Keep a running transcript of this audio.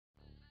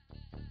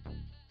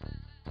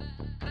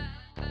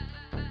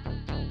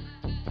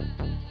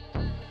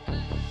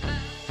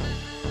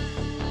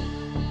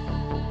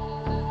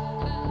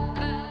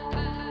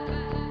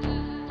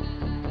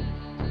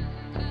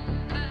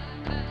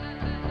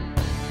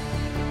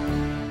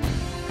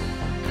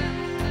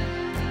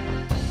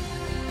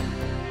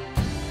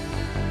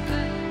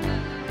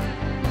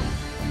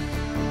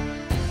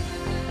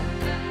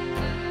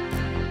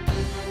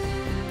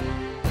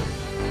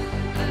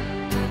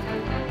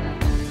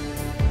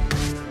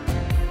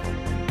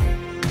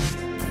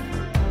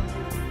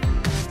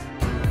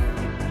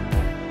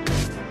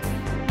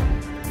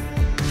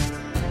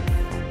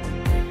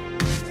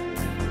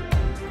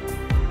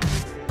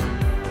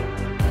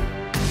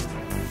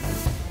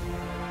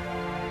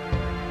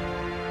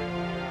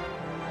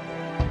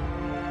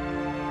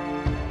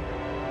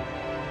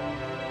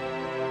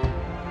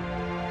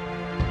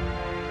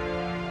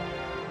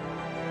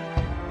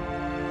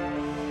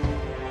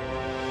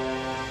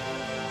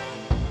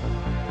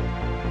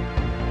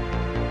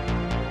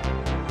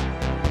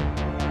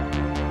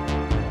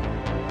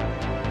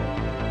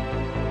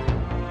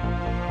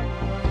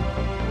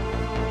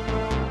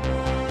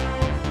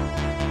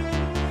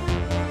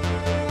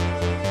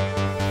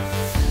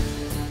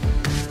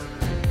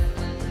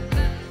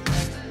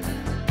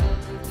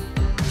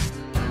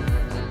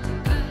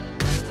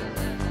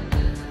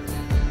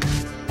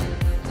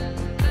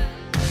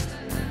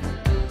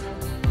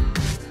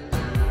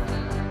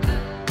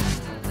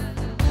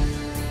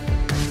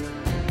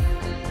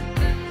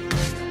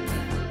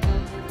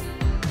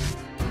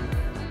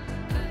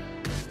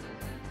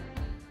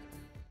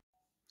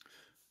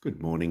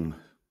Good morning,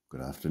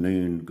 good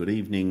afternoon, good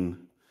evening,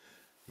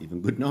 even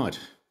good night,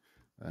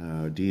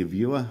 dear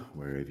viewer,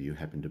 wherever you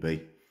happen to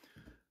be.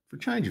 For a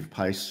change of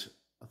pace,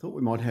 I thought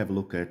we might have a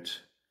look at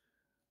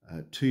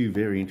two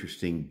very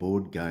interesting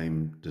board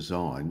game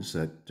designs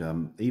that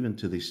even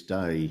to this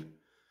day,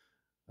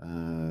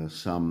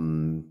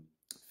 some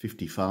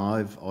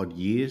 55 odd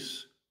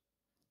years,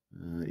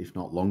 if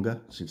not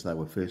longer, since they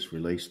were first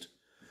released,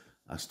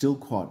 are still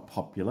quite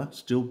popular,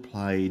 still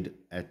played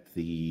at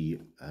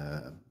the,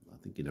 I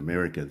think in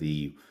America,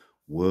 the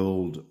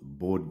World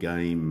Board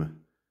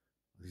Game,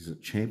 is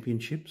it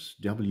Championships,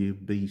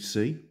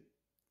 WBC?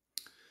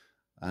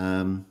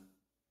 All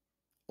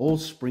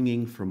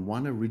springing from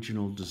one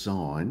original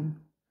design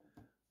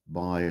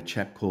by a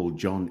chap called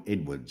John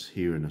Edwards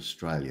here in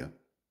Australia.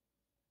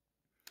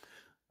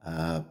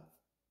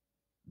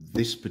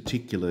 This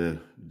particular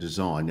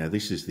design, now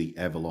this is the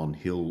Avalon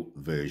Hill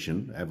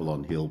version.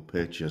 Avalon Hill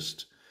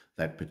purchased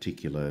that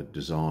particular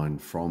design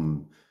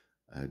from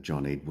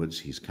John Edwards,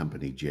 his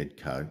company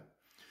Jedco,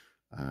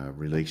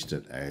 released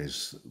it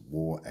as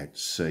War at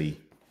Sea.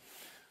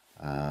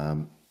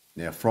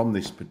 Now from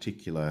this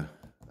particular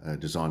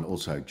design,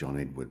 also John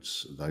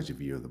Edwards, those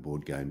of you of the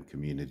board game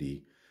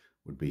community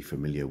would be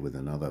familiar with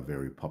another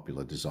very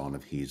popular design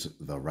of his,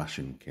 the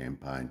Russian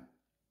Campaign.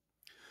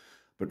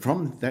 But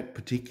from that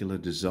particular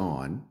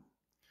design,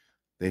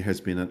 there has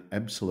been an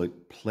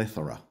absolute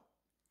plethora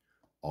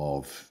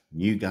of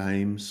new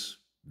games,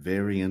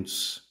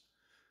 variants,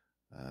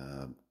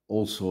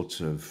 all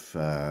sorts of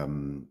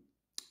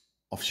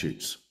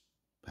offshoots,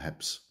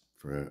 perhaps,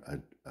 for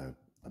a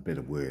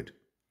better word.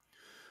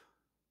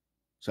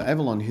 So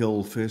Avalon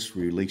Hill first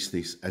released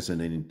this as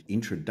an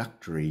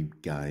introductory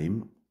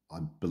game,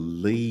 I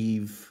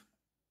believe,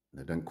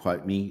 now don't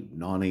quote me,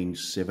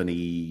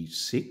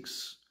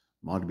 1976.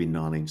 Might have been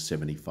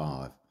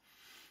 1975.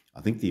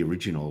 I think the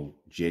original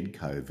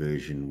Jedco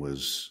version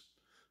was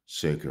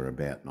circa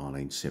about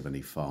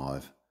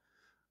 1975.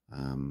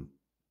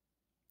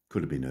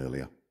 Could have been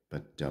earlier,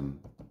 but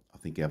I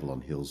think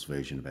Avalon Hill's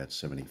version about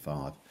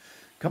 75. A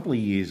couple of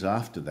years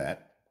after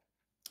that,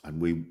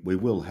 and we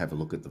will have a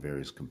look at the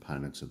various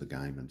components of the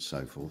game and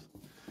so forth.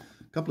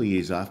 A couple of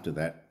years after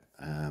that,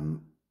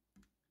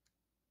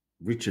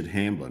 Richard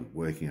Hamblin,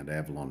 working at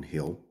Avalon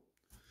Hill,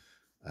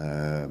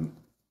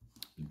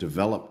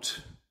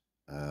 developed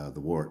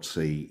the War at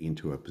Sea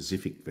into a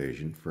Pacific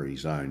version for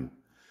his own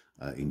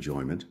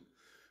enjoyment.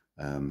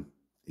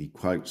 He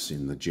quotes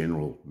in the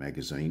General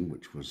magazine,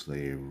 which was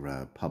their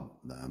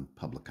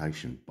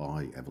publication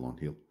by Avalon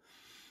Hill.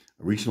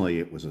 Originally,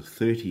 it was a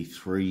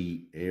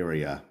 33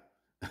 area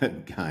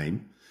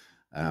game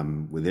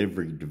with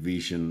every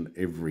division,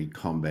 every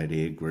combat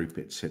air group,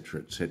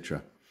 etc.,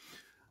 etc.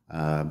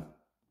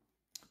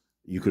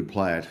 You could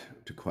play it,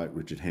 to quote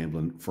Richard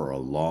Hamblin, for a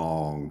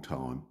long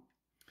time.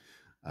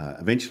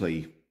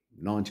 Eventually,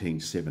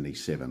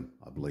 1977,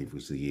 I believe,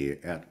 was the year,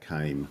 out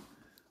came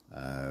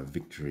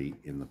Victory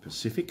in the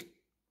Pacific,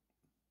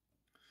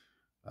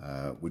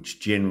 which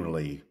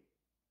generally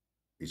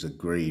is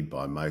agreed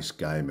by most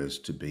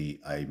gamers to be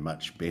a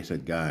much better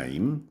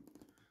game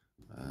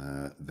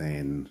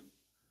than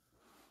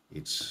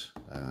its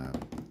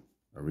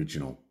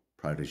original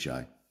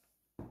protege.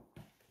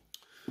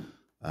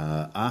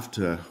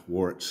 After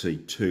War at Sea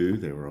 2,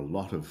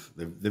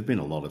 there've been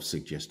a lot of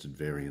suggested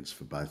variants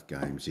for both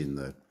games in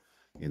the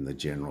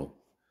General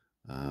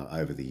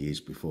over the years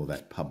before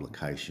that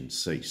publication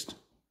ceased.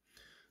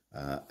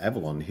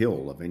 Avalon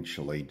Hill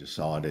eventually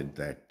decided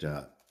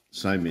that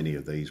so many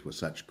of these were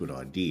such good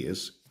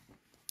ideas,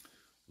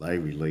 they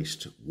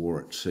released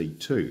War at Sea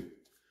 2,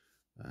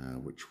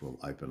 which we'll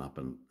open up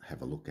and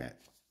have a look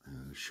at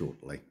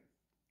shortly.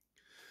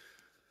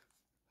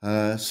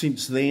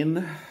 Since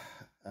then,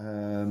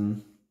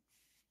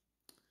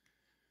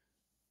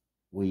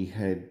 we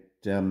had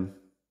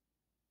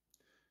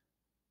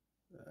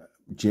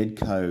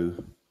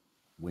Jedco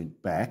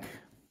went back,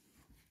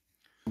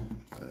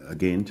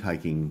 again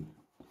taking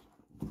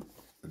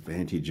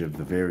advantage of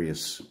the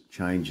various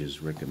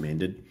changes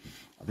recommended.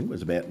 I think it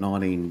was about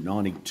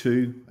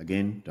 1992,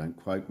 again, don't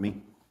quote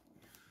me,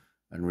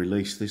 and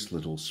released this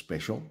little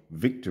special,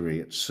 Victory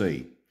at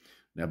Sea.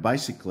 Now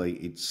basically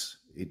it's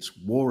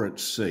War at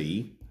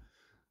Sea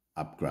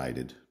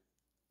upgraded,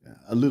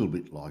 a little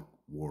bit like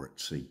War at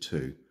Sea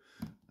 2.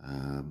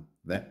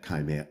 That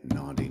came out in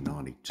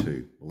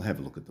 1992. We'll have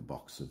a look at the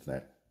box of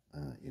that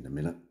in a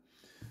minute.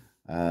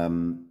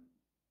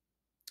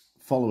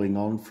 Following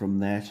on from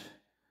that,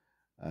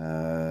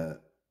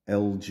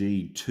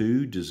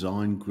 LG2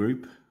 Design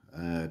Group,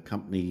 a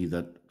company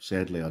that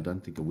sadly I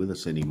don't think are with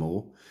us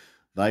anymore,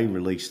 they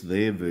released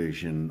their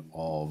version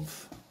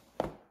of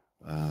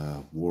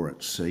War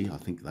at Sea. I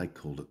think they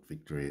called it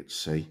Victory at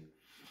Sea.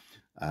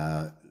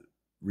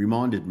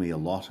 Reminded me a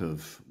lot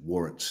of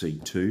War at Sea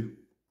 2,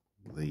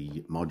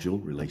 the module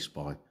released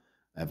by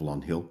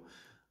Avalon Hill.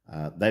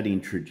 That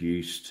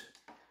introduced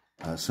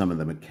some of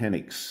the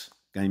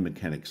game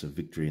mechanics of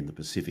Victory in the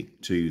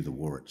Pacific to the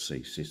War at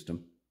Sea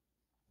system.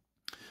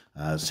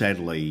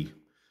 Sadly,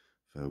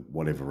 for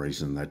whatever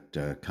reason,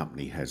 that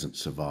company hasn't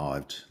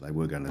survived. They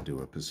were going to do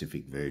a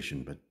Pacific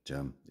version, but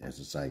as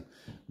I say,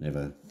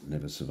 never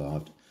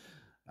survived.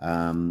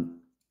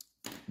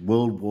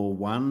 World War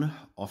One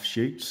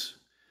offshoots.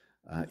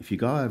 If you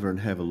go over and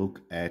have a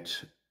look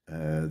at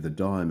the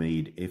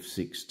Diomede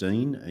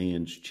F-16,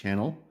 Ian's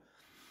channel,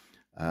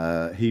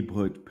 he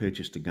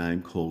purchased a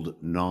game called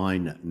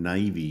Nine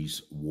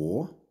Navies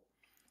War.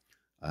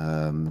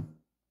 I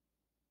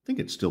think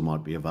it still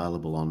might be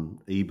available on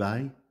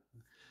eBay.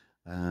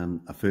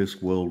 A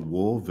First World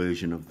War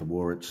version of the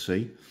war at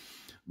sea.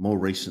 More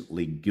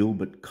recently,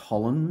 Gilbert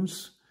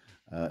Collins.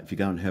 If you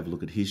go and have a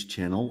look at his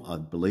channel, I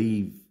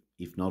believe,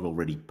 if not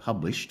already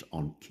published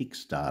on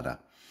Kickstarter,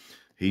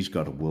 he's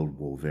got a World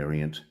War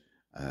variant,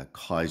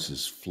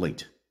 Kaiser's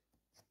Fleet.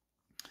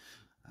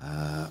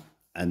 And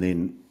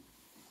then,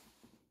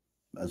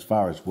 as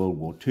far as World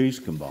War II's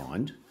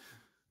combined,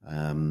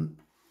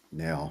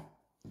 now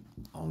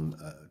on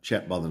a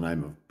chap by the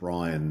name of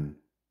Brian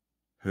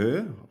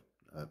Herr,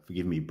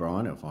 forgive me,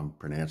 Brian, if I'm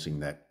pronouncing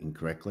that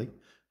incorrectly,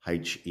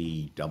 Herr,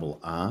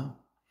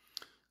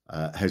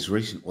 has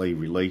recently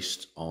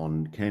released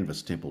on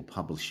Canvas Temple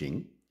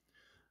Publishing,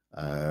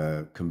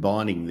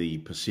 combining the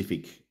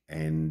Pacific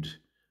and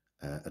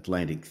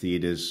Atlantic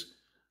theatres,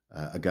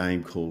 a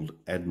game called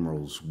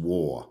Admiral's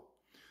War.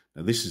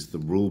 Now, this is the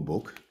rule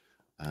book,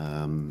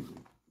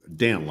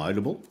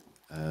 downloadable,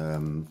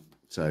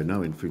 so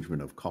no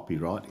infringement of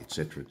copyright,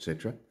 etc.,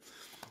 etc.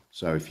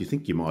 So if you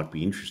think you might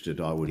be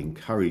interested, I would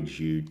encourage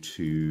you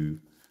to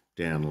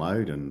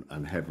download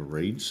and have a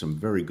read. Some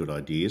very good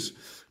ideas.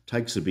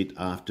 Takes a bit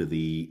after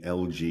the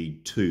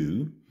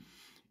LG2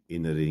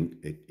 in that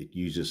it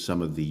uses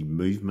some of the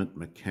movement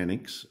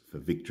mechanics for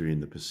Victory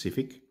in the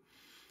Pacific,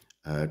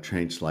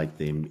 translate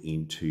them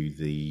into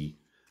the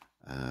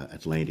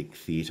Atlantic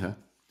theatre.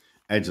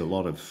 Adds a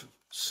lot of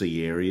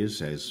sea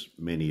areas, as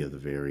many of the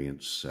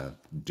variants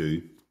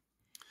do.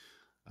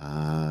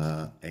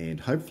 And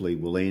hopefully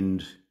we'll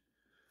end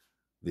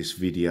this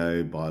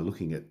video by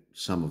looking at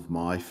some of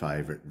my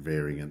favourite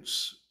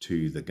variants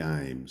to the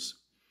games.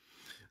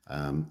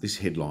 This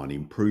headline,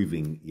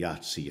 Improving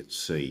Yahtzee at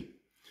Sea.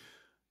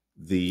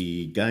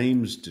 The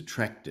game's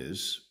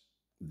detractors,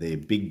 their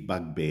big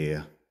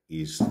bugbear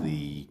is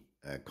the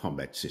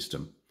combat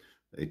system.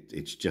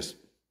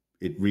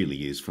 It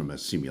really is, from a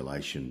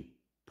simulation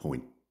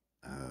point,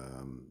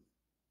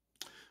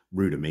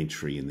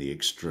 rudimentary in the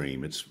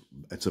extreme. It's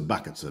a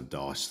buckets of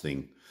dice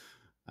thing.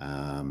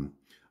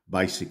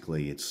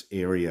 Basically, it's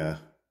area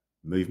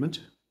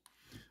movement.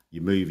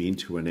 You move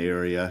into an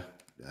area,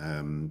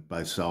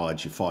 both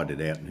sides, you fight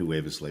it out, and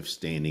whoever's left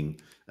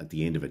standing at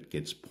the end of it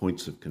gets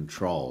points of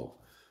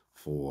control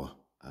for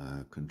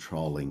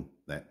controlling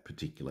that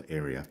particular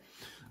area.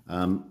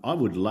 I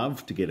would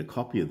love to get a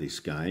copy of this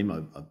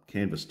game.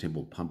 Canvas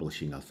Temple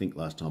Publishing, I think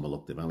last time I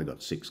looked, they've only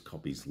got 6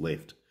 copies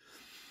left.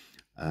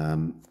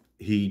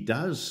 He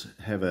does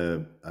have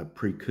a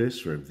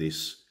precursor of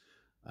this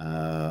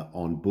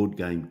on Board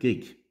Game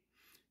Geek.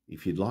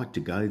 If you'd like to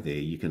go there,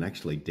 you can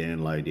actually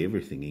download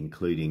everything,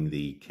 including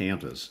the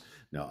counters.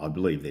 Now, I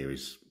believe there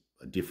is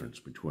a difference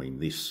between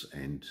this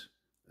and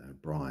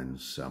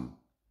Brian's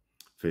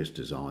first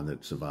design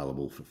that's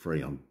available for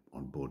free on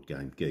Board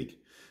Game Geek.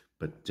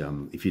 But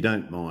if you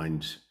don't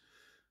mind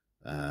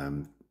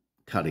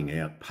cutting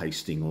out,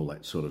 pasting, all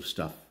that sort of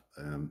stuff,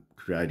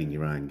 creating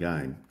your own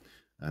game,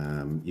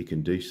 you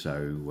can do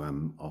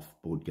so off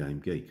Board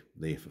Game Geek,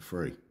 there for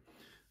free.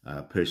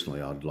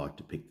 Personally, I'd like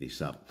to pick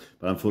this up,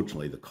 but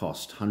unfortunately the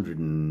cost,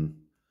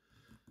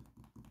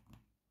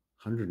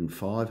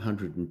 105,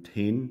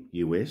 110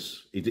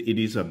 US. It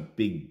is a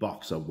big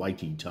box, a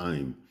weighty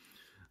tome.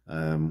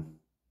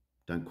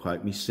 Don't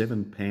quote me,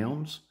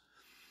 £7.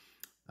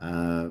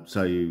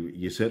 So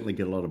you certainly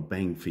get a lot of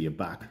bang for your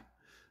buck.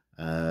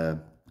 As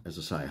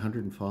I say,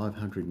 $105,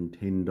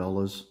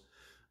 $110.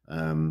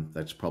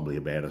 That's probably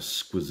about $1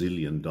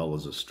 squazillion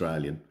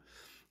Australian.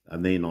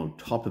 And then on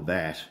top of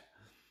that,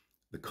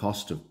 the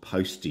cost of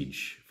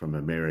postage from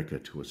America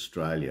to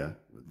Australia,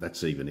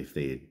 that's even if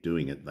they're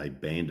doing it, they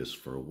banned us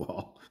for a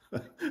while.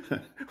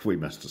 We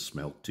must have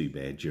smelt too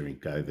bad during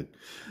COVID.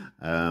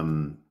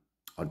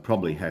 I'd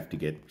probably have to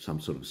get some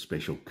sort of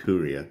special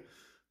courier.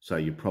 So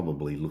you're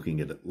probably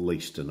looking at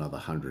least another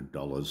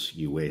 $100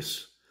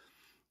 US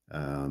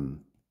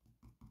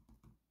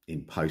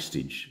in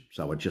postage.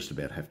 So I just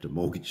about have to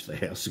mortgage the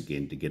house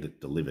again to get it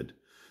delivered.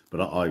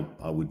 But I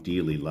would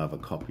dearly love a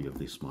copy of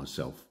this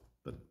myself.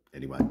 But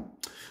anyway,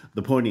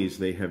 the point is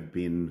there have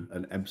been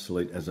an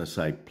absolute, as I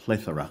say,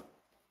 plethora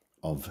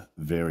of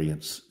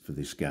variants for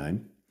this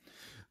game.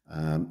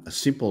 A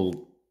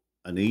simple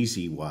and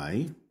easy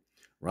way,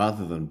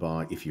 rather than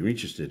buy, if you're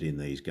interested in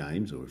these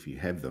games or if you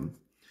have them,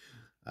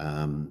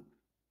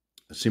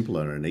 a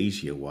simpler and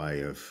easier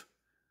way of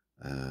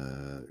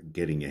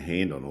getting your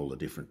hand on all the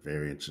different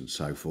variants and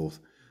so forth,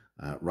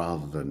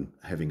 rather than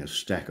having a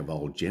stack of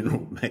old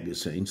general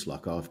magazines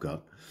like I've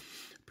got.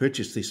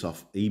 Purchase this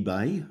off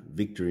eBay,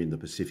 Victory in the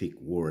Pacific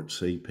War at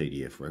Sea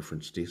PDF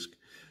reference disc.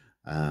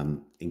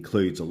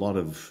 Includes a lot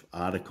of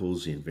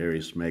articles in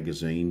various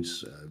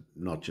magazines,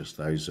 not just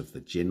those of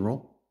the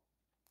general.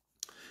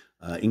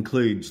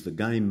 Includes the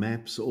game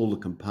maps, all the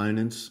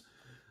components.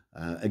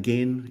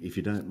 Again, if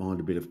you don't mind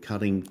a bit of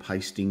cutting,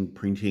 pasting,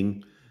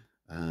 printing,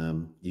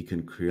 you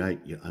can create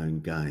your own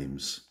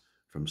games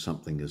from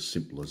something as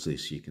simple as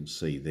this. You can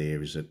see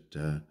there is at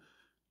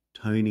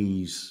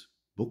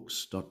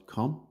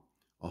tonysbooks.com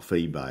off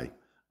eBay.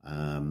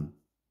 I've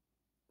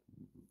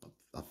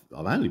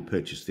only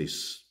purchased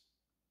this,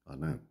 I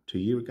don't know, 2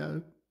 years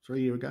ago,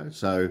 3 years ago.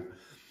 So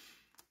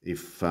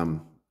if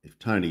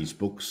Tony's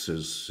Books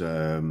is,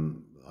 I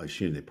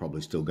assume they're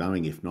probably still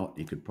going. If not,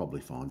 you could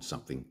probably find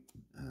something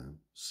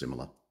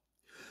similar.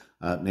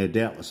 Now,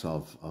 doubtless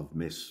I've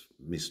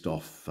missed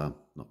off,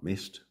 not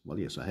missed, well,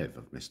 yes, I have,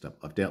 I've messed up.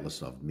 I've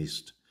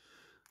missed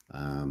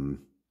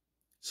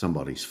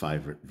somebody's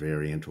favourite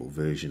variant or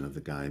version of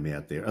the game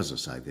out there. As I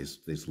say,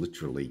 there's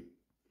literally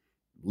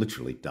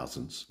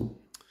dozens.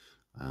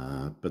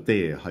 But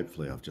there,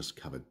 hopefully I've just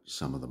covered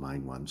some of the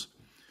main ones.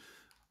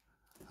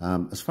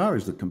 As far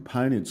as the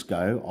components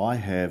go, I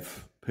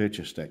have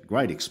purchased at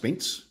great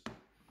expense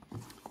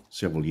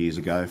several years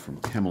ago from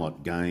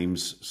Camelot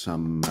Games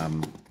some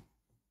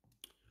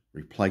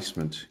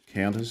replacement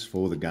counters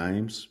for the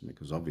games,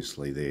 because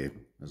obviously they're,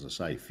 as I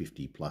say,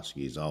 50 plus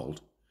years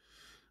old.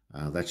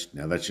 That's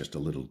just a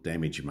little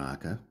damage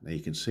marker. Now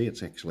you can see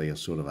it's actually a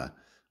sort of a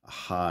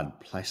hard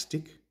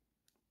plastic.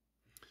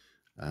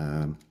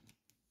 And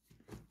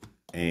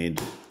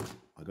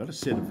I got a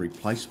set of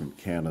replacement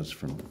counters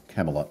from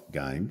Camelot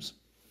Games.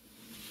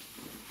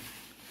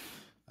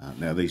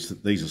 Now these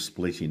are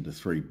split into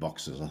 3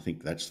 boxes. I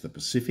think that's the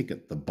Pacific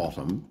at the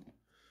bottom,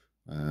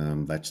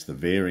 that's the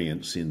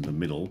variants in the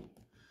middle,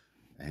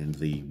 and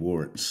the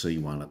War at Sea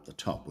one at the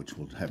top, which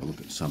we'll have a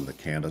look at some of the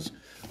counters.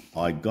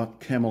 I got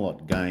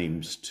Camelot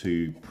Games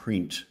to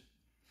print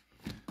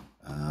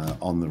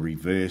on the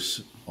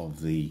reverse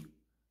of the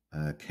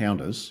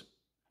counters.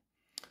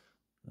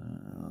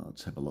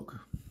 Let's have a look.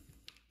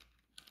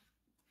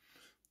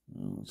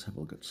 Let's have a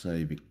look at,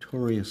 say,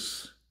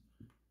 Victorious.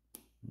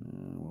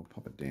 We'll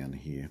pop it down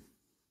here,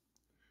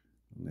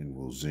 and then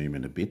we'll zoom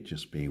in a bit.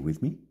 Just bear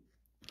with me.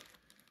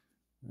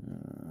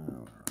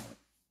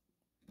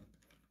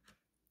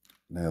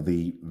 Now,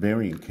 the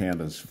variant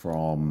counters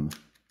from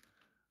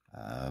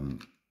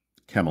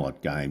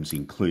Camelot Games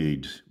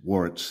include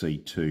War at Sea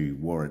 2,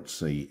 War at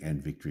Sea,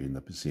 and Victory in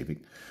the Pacific.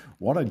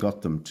 What I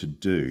got them to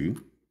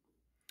do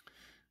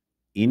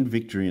in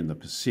Victory in the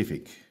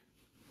Pacific,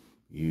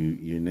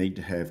 you need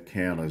to have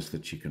counters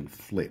that you can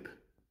flip.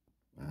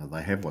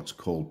 They have what's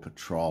called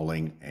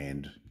patrolling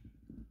and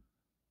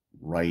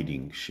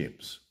raiding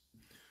ships,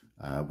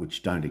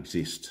 which don't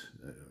exist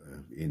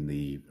in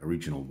the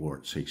original War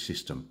at Sea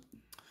system.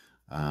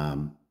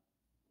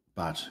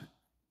 But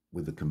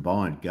with the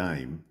combined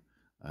game,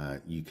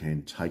 you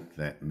can take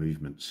that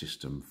movement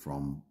system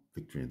from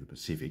Victory in the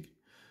Pacific,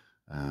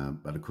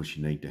 but of course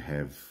you need to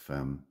have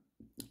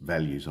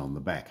values on the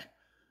back.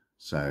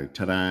 So,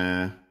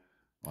 ta-da!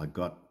 I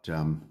got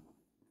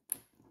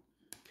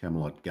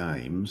Camelot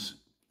Games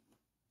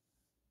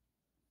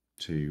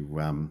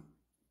to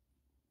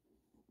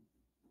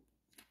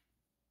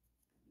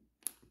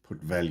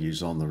put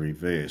values on the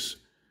reverse,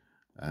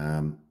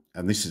 and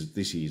this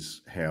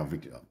is how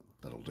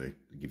that'll do.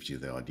 It gives you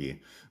the idea.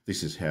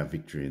 This is how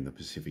Victory in the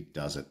Pacific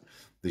does it.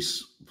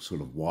 This sort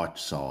of white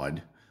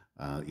side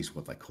is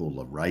what they call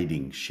a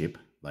raiding ship.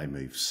 They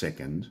move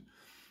second.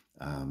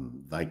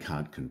 They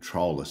can't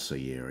control a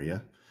sea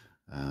area.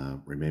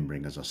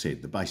 Remembering, as I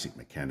said, the basic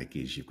mechanic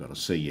is you've got a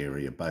sea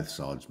area, both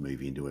sides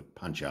move into it,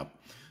 punch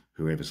up,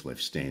 whoever's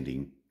left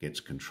standing gets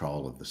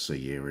control of the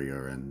sea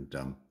area and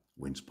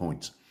wins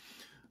points.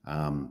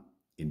 In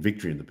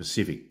Victory in the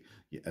Pacific,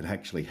 it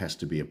actually has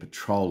to be a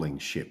patrolling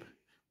ship.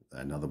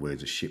 In other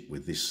words, a ship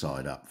with this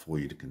side up for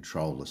you to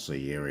control the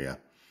sea area.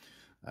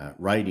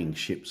 Raiding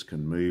ships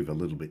can move a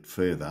little bit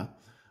further,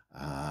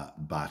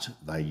 but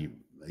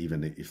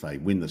even if they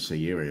win the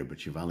sea area,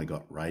 but you've only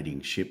got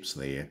raiding ships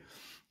there,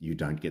 you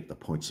don't get the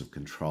points of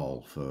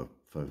control for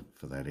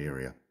that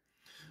area.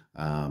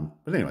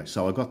 But anyway,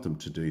 so I got them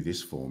to do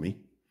this for me.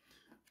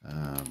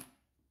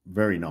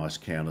 Very nice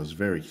counters,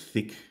 very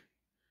thick.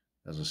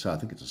 As I say, I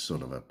think it's a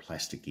sort of a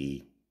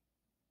plasticky,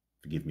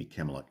 forgive me,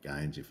 Camelot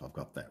Games if I've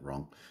got that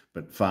wrong,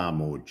 but far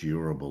more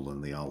durable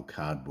than the old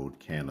cardboard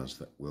counters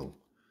that we'll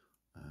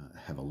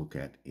have a look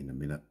at in a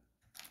minute.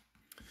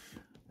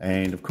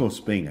 And of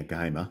course, being a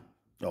gamer,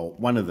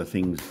 one of the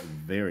things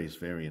various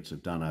variants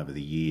have done over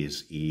the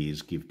years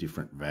is give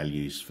different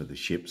values for the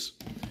ships,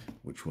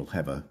 which we'll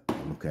have a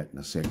look at in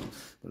a sec.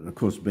 But of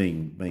course,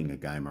 being a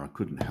gamer, I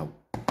couldn't help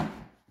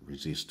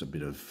resist a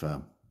bit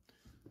of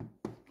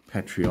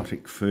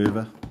patriotic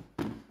fervour,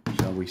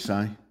 shall we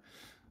say,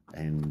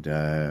 and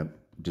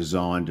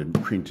designed and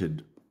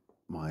printed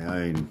my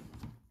own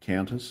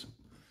counters.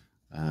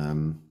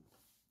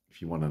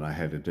 If you want to know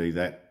how to do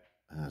that,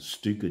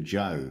 Stuka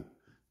Joe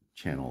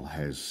channel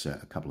has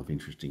a couple of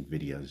interesting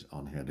videos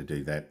on how to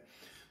do that.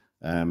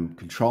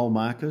 Control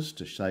markers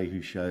to say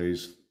who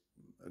shows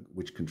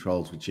which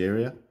controls which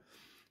area.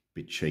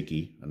 Bit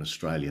cheeky, an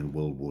Australian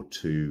World War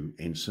II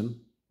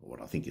ensign, or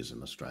what I think is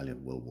an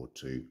Australian World War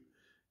II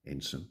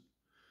ensign.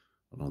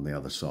 And on the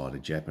other side, a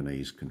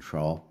Japanese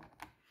control.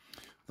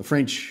 The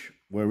French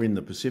were in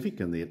the Pacific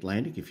and the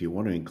Atlantic, if you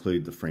want to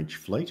include the French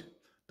fleet.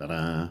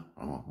 Ta-da!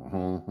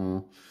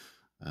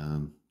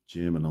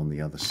 German on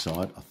the other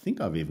side. I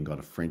think I've even got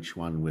a French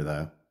one with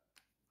a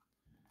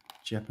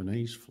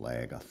Japanese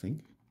flag, I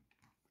think.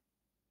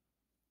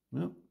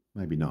 Well,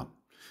 maybe not.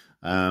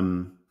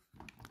 And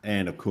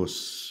of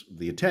course,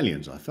 the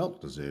Italians, I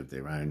felt, deserved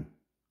their own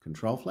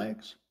control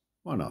flags.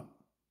 Why not?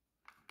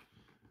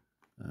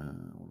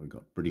 Well, we've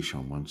got British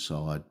on one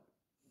side.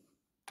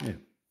 Yeah.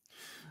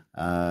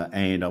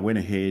 And I went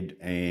ahead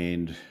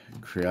and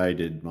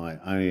created my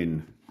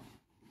own,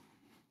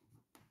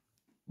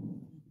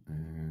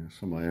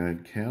 some of my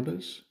own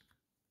counters.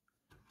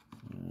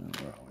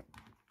 Where are we?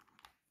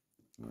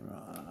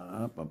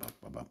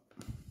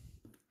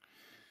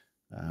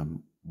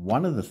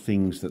 One of the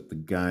things that the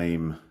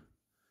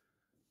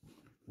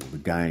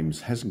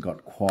games hasn't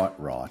got quite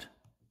right,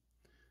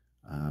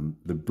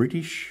 the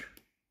British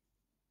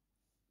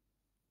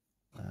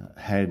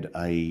had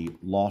a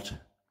lot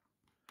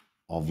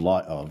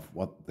of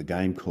what the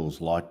game calls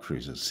light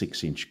cruisers,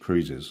 6-inch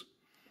cruisers,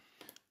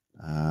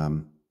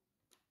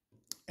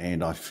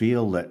 and I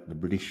feel that the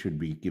British should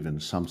be given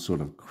some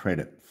sort of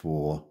credit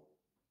for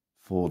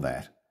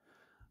that.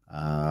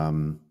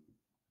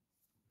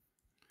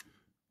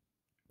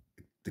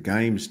 The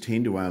games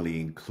tend to only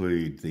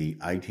include the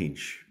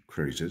 8-inch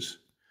cruisers,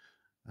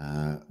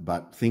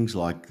 but things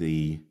like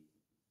the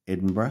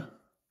Edinburgh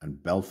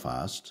and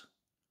Belfast,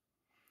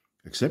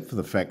 except for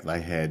the fact they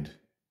had,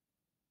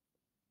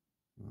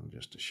 well,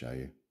 just to show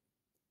you,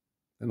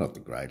 they're not the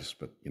greatest,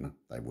 but, you know,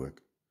 they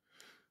work.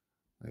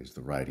 There's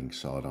the rating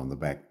side on the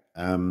back.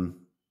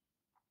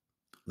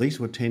 These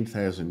were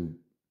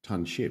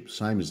 10,000-ton ships,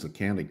 same as the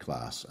County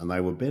class, and they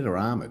were better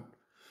armoured.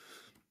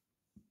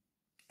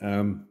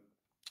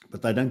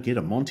 But they don't get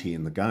a Monty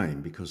in the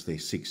game because they're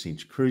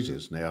 6-inch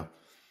cruisers. Now,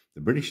 the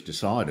British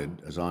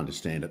decided, as I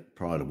understand it,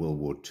 prior to World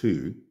War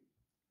II,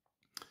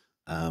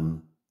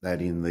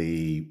 that in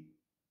the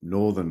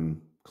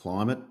northern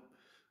climate,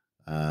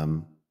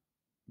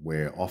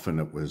 where often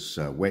it was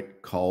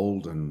wet,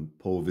 cold and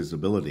poor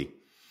visibility,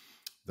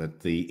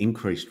 that the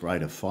increased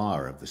rate of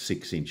fire of the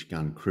 6-inch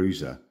gun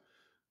cruiser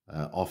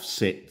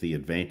offset the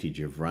advantage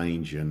of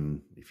range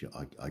and,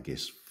 I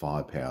guess,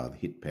 firepower, the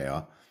hit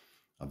power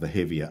of the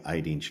heavier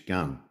 8-inch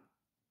gun.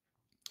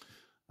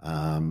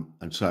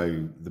 And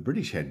so the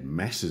British had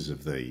masses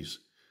of these.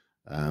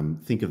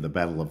 Think of the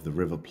Battle of the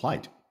River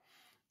Plate.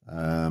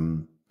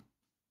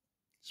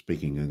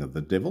 Speaking of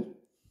the devil,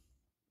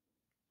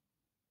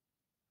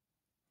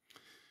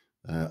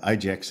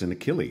 Ajax and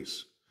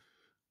Achilles,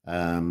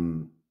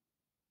 along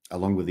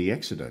with the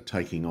Exeter,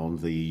 taking on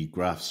the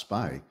Graf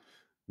Spee.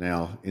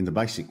 Now, in the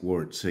basic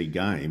war at sea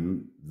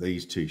game,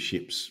 these two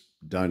ships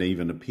don't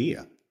even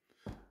appear.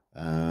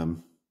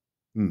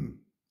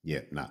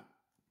 Yeah, no.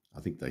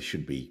 I think they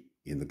should be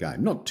in the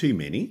game. Not too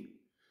many,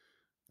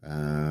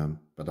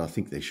 but I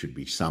think there should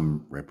be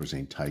some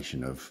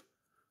representation of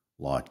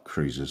light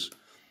cruisers.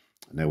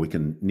 Now, we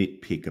can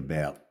nitpick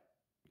about,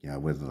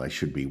 whether they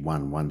should be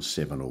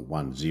 117 or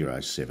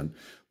 107.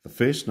 The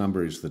first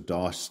number is the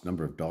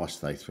number of dice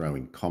they throw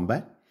in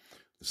combat.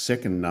 The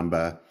second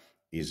number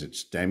is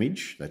its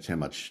damage. That's how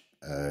much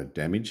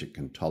damage it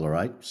can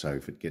tolerate. So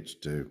if it gets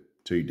to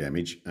 2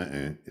 damage,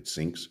 it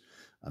sinks.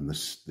 And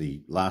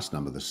the last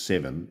number, the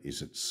 7,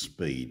 is its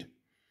speed.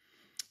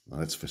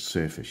 Well, that's for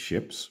surface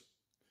ships.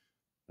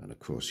 And of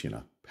course,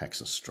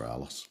 Pax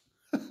Australis,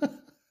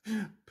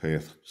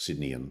 Perth,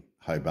 Sydney and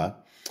Hobart.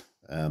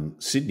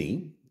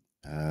 Sydney,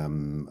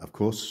 of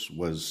course,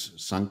 was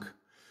sunk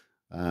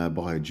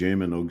by a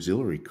German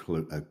auxiliary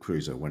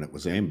cruiser when it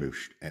was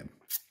ambushed.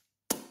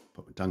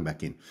 Put my tongue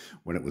back in.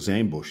 When it was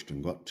ambushed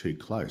and got too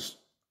close.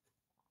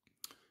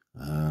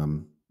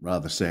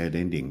 Rather sad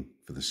ending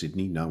for the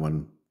Sydney. No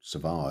one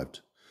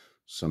survived.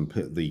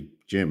 The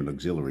German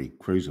auxiliary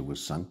cruiser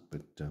was sunk,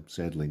 but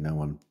sadly no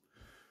one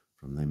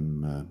from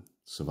them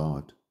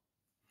survived.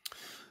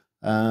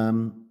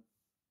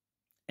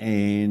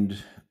 And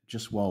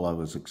just while I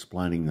was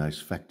explaining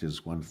those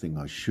factors, one thing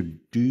I should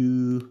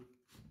do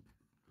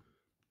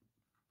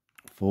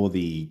for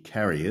the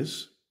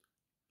carriers,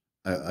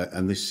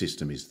 and this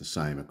system is the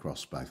same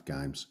across both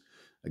games.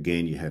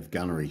 Again, you have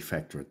gunnery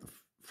factor at the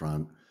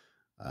front,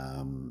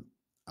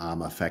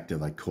 armour factor,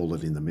 they call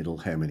it, in the middle,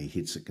 how many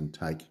hits it can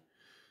take.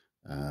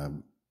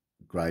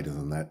 Greater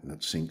than that and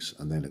it sinks,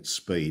 and then its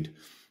speed.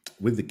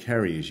 With the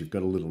carriers, you've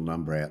got a little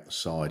number out the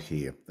side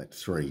here, that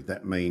 3.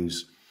 That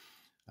means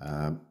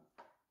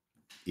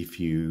if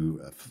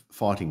you are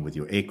fighting with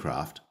your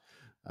aircraft,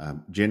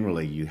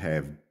 generally you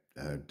have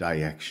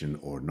day action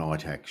or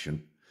night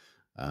action.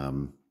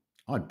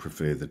 I'd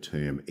prefer the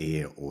term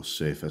air or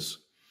surface.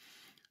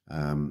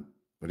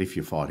 But if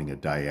you're fighting a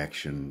day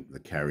action, the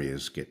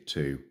carriers get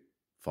to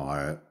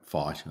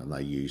fight, and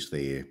they use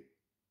their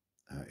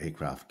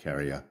aircraft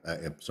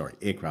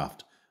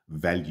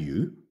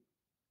value.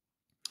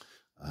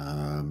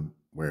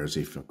 Whereas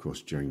if, of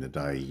course, during the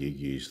day you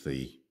use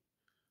the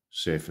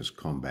surface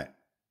combat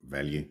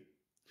value.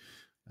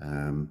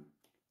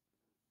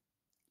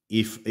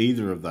 If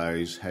either of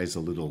those has a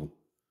little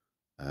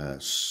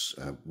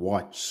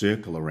white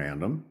circle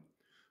around them,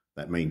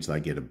 that means they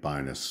get a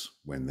bonus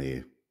when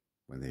they're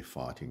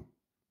fighting.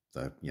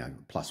 So, you know,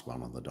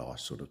 +1 on the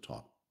dice sort of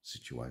type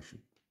situation.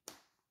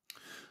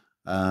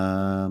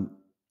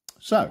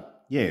 So,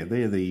 yeah,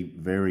 they're the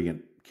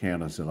variant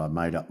counters that I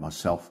made up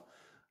myself.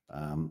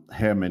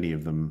 How many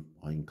of them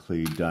I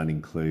include, don't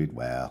include,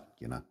 well,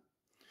 you know.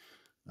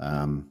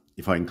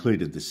 If I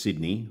included the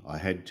Sydney, I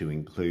had to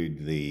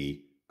include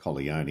the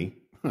Colleone,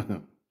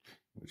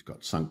 which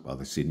got sunk by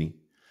the Sydney.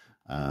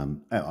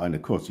 And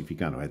of course, if you're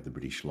going to add the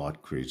British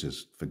light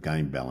cruisers, for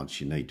game balance,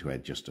 you need to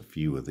add just a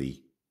few of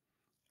the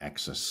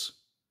Axis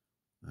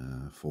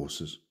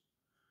forces.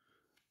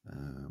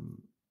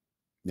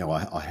 Now,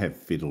 I have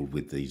fiddled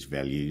with these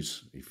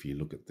values. If you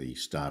look at the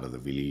start of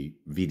the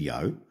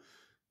video,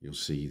 you'll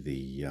see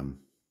the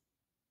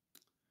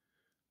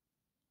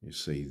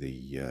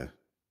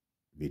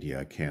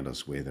video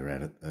counters where they're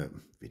at it.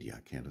 Video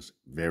counters,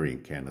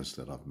 variant counters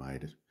that I've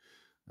made it,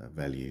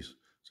 values.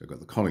 So I've got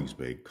the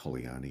Königsberg,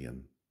 Colleone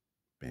and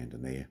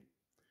Bandonniere,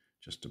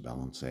 just to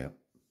balance out.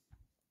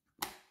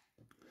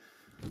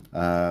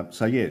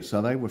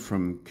 So they were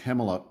from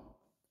Camelot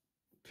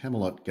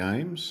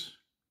Games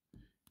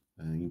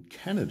in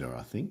Canada,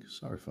 I think.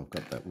 Sorry if I've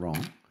got that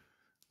wrong.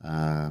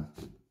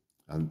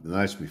 And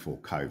those before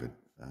COVID.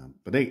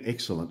 But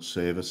excellent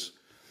service.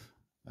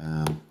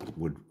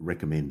 Would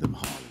recommend them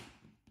highly.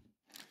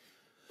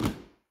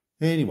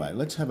 Anyway,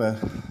 let's have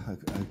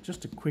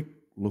just a quick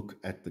look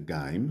at the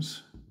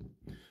games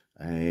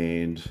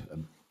and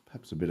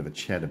perhaps a bit of a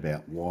chat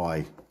about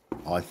why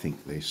I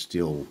think they're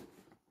still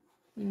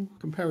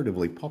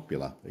comparatively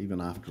popular even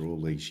after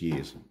all these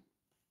years.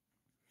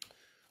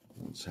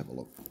 Let's have a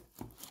look.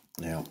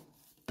 Now,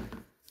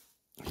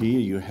 here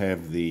you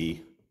have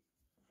the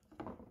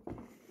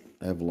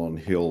Avalon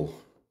Hill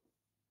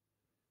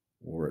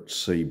War at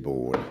Sea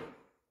board.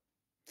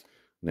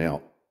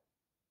 Now,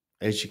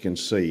 as you can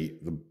see,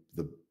 the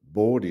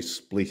board is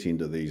split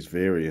into these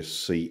various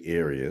sea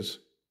areas.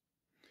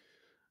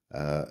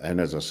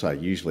 And as I say,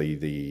 usually in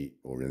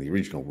the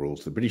original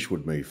rules, the British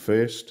would move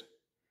first.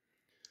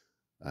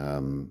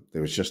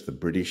 There was just the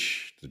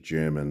British, the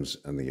Germans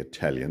and the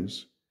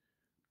Italians.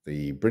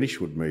 The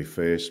British would move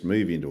first,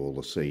 move into all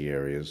the sea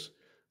areas.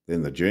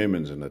 Then the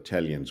Germans and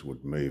Italians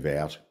would move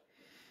out.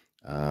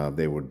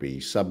 There would be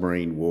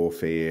submarine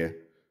warfare,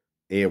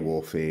 air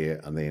warfare,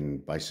 and then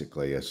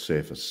basically a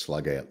surface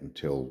slug out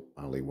until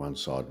only one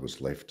side was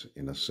left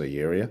in a sea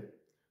area.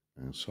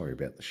 Sorry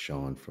about the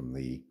shine from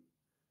the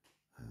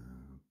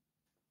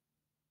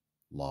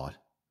light.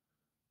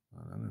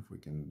 I don't know if we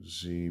can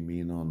zoom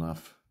in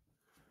enough.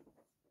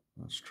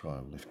 Let's try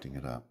lifting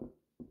it up.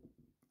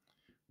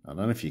 I don't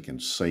know if you can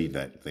see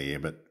that there,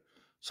 but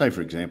say,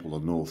 for example, the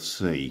North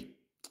Sea.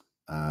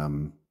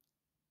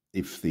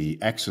 If the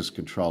Axis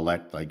control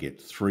that, they get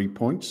 3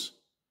 points.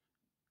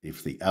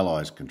 If the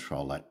Allies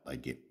control that, they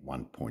get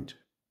 1 point.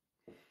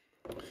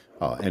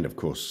 Oh, and of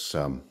course,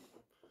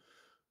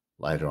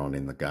 later on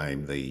in the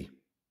game, the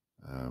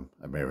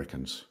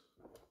Americans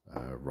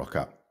rock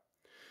up.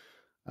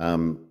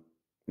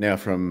 Now,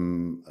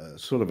 from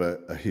sort of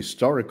a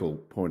historical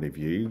point of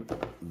view,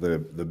 the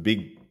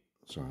big...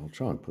 Sorry, I'll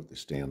try and put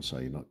this down so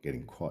you're not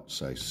getting quite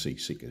so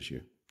seasick as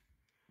you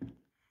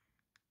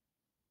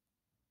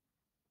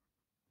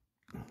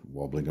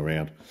wobbling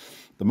around.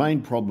 The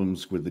main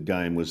problems with the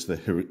game was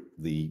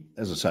the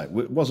as I say,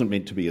 it wasn't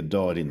meant to be a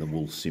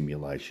dyed-in-the-wool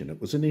simulation. It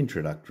was an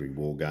introductory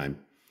war game.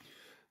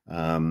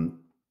 A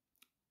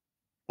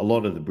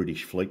lot of the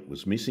British fleet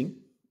was missing,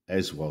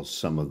 as was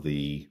some of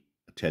the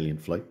Italian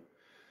fleet.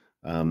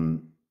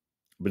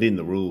 But in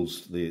the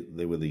rules,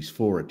 there were these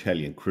 4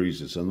 Italian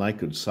cruisers, and they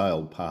could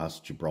sail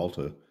past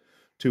Gibraltar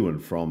to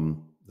and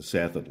from the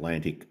South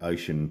Atlantic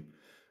Ocean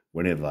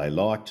whenever they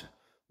liked.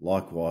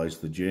 Likewise,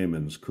 the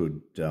Germans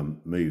could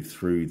move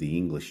through the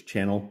English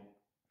Channel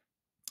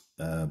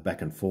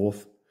back and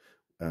forth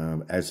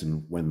as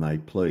and when they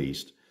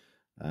pleased,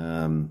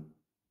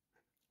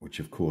 which,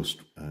 of course,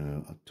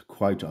 to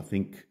quote, I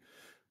think,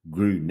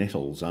 grew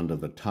nettles under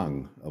the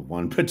tongue of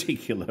one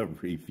particular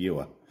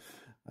reviewer.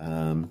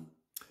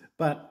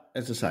 But,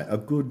 as I say, a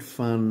good,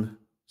 fun,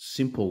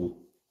 simple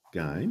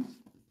game.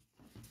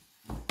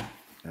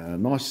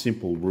 Nice,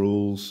 simple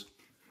rules.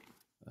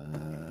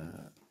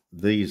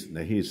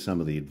 Now here's some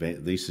of the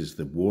this is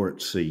the War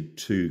at Sea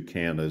 2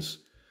 counters,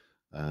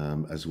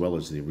 as well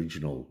as the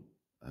original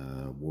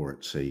War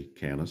at Sea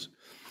counters.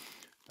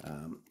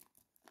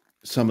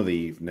 Some of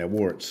the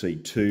War at Sea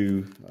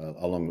 2,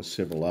 along with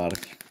several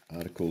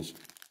articles,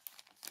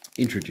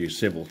 introduced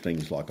several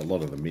things like a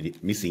lot of the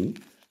missing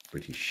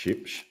British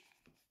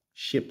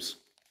ships.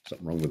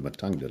 Something wrong with my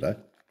tongue today.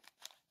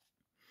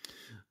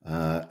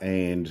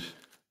 And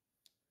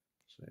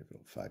see if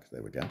it'll focus.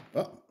 There we go.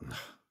 Oh,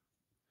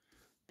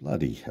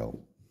 bloody hell!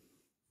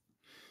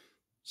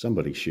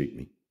 Somebody shoot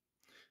me.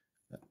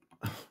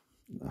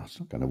 Oh, it's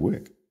not going to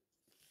work.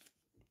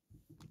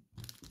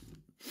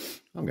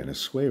 I'm going to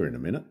swear in a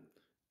minute.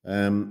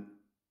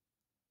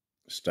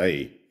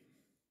 Stay.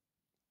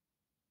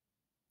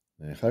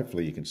 Now,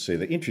 hopefully you can see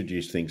they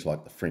introduced things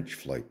like the French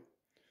fleet,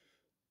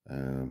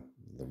 the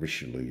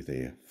Richelieu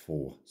there,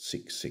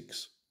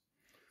 466,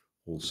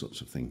 all sorts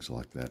of things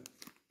like that.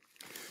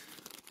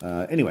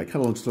 Anyway,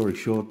 cut a long story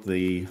short,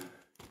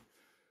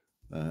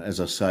 as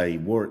I say,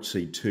 War at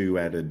Sea 2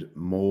 added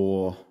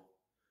more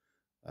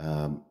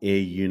air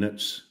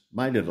units,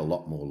 made it a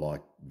lot more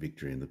like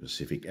Victory in the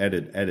Pacific,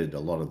 added a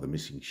lot of the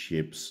missing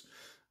ships,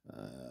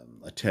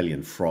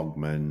 Italian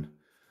frogmen,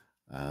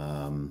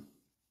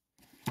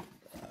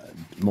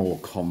 more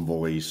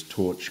convoys,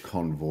 torch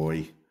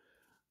convoy.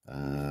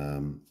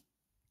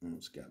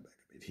 Let's go back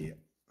a bit here.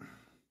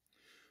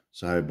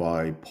 So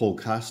by Paul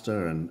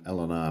Castor and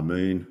Alan R.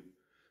 Moon,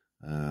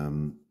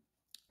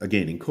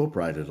 again,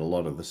 incorporated a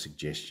lot of the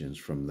suggestions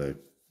from the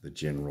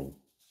general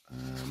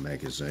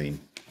magazine.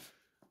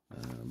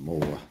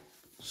 More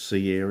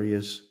sea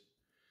areas,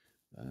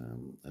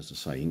 as I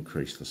say,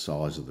 increased the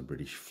size of the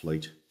British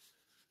fleet,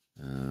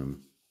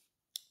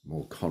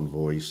 more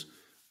convoys,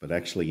 but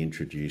actually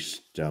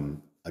introduced,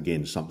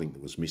 again, something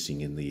that was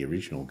missing in the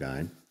original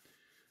game,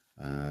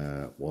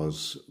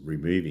 was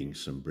removing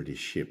some British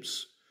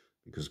ships,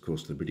 because of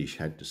course the British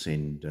had to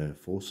send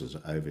forces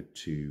over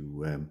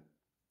to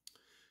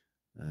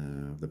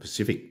the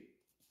Pacific,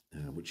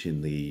 which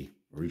in the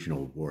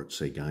original War at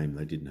Sea game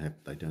they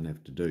don't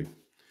have to do.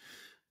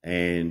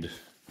 And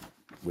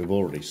we've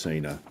already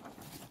seen a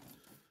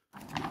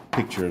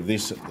picture of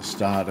this at the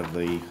start of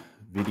the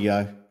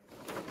video.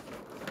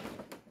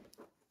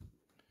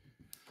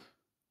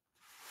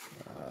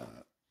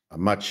 A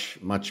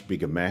much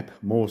bigger map,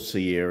 more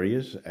sea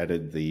areas,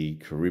 added the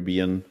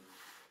Caribbean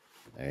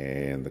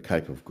and the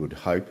Cape of Good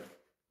Hope,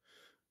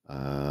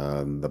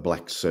 the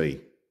Black Sea.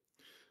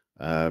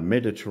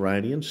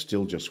 Mediterranean,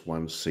 still just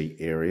one sea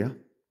area.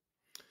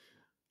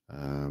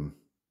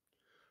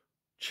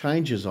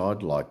 Changes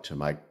I'd like to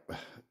make,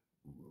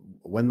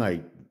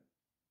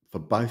 for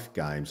both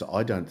games,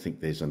 I don't think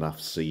there's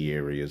enough sea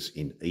areas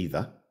in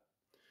either.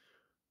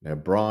 Now,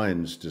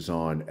 Brian's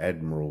design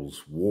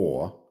Admiral's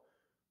War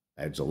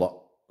adds a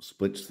lot,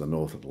 splits the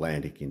North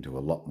Atlantic into a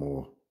lot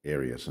more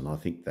areas, and I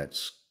think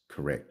that's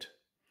correct.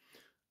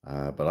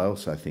 But I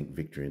also think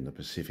Victory in the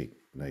Pacific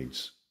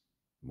needs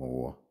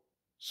more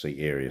sea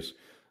areas.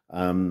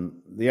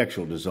 The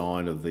actual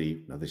design of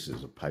now this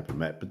is a paper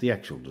map, but the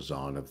actual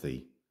design of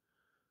the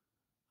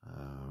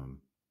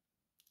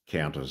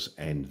counters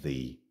and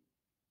the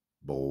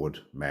board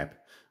map,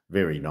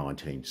 very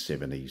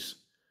 1970s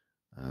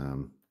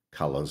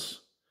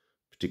colours,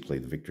 particularly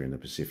the Victory in the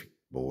Pacific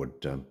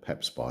board,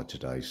 perhaps by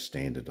today's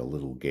standard a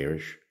little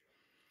garish.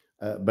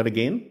 But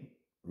again,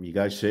 you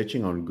go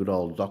searching on good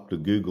old Dr.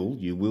 Google,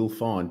 you will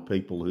find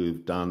people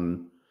who've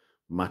done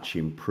much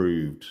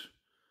improved,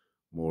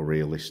 more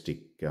realistic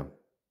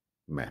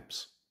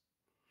maps.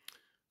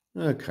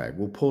 Okay,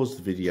 we'll pause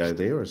the video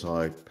there as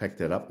I pack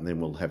that up, and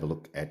then we'll have a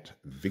look at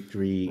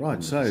Victory.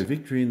 Right, so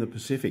Victory in the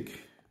Pacific.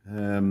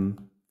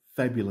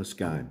 Fabulous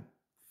game.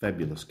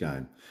 Fabulous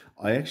game.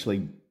 I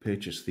actually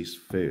purchased this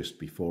first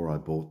before I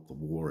bought the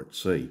War at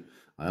Sea.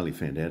 I only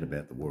found out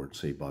about the War at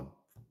Sea by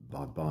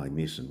buying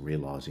this and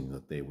realising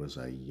that there was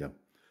a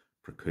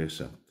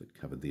precursor that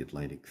covered the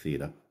Atlantic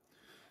theatre.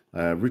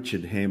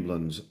 Richard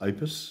Hamblin's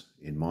opus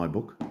in my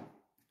book.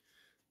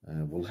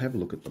 We'll have a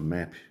look at the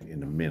map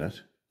in a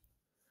minute.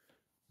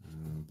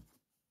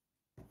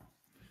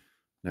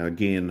 Now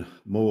again,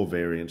 more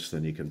variants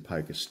than you can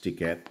poke a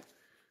stick at,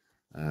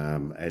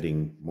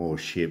 adding more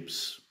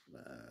ships,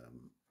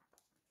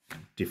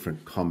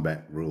 different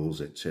combat rules,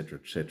 etc.,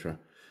 etc.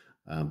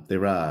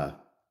 There are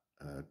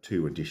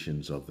 2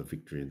 editions of the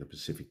Victory in the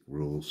Pacific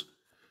rules.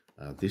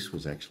 This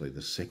was actually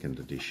the second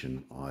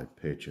edition I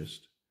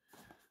purchased.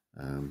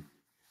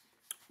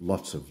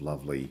 Lots of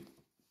lovely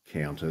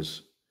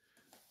counters.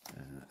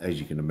 As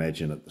you can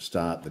imagine, at the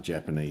start, the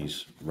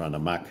Japanese run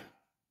amok.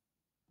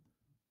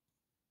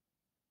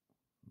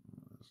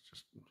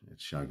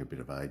 It's showing a bit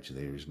of age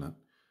there, isn't it?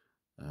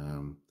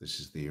 This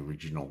is the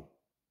original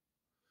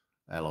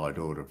Allied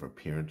order of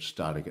appearance,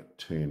 starting at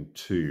turn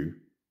 2.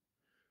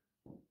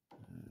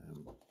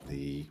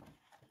 The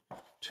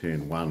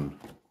turn 1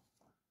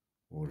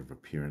 order of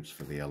appearance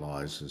for the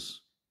Allies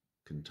is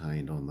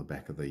contained on the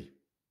back of the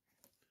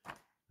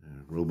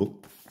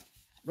rulebook.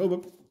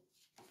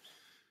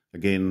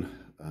 Again,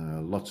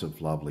 lots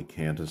of lovely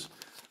counters,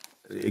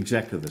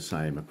 exactly the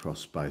same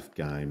across both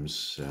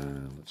games.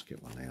 Let's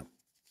get one out.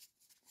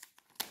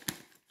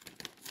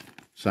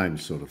 Same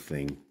sort of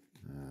thing.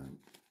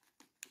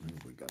 What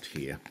have we got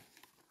here?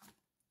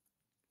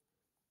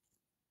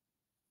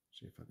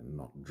 See if I can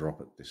not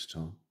drop it this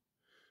time.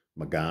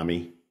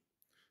 Megami.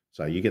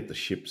 So you get the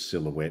ship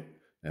silhouette.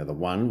 Now the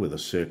one with a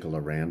circle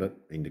around it,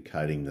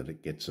 indicating that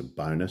it gets a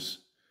bonus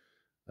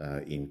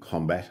in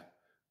combat.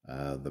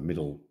 The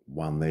middle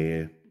one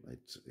there,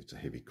 it's a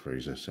heavy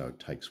cruiser, so it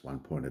takes 1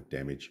 point of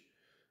damage,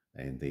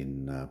 and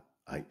then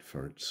 8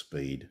 for its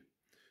speed.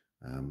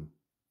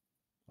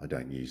 I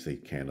don't use the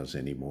counters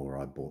anymore.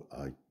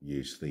 I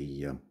use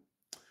the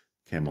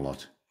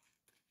Camelot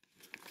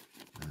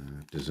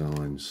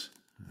Designs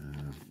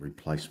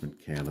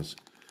replacement counters.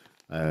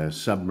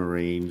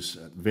 Submarines,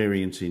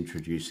 variants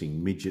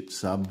introducing midget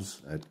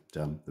subs at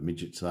the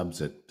midget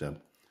subs at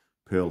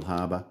Pearl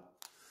Harbor.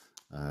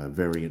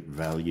 Variant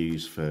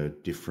values for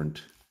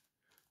different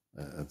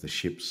of the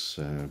ships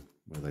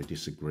where they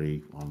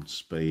disagree on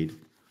speed.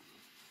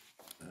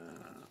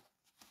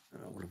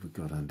 What have we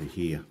got under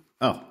here?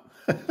 Oh,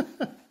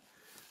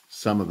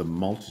 some of the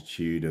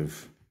multitude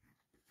of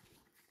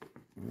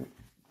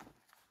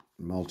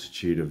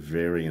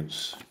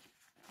variants.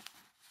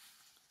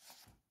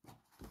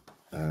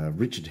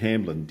 Richard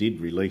Hamblin did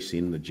release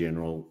in the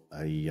General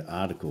a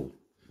article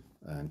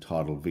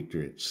entitled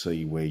Victory at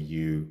Sea, where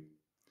you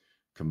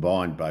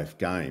combine both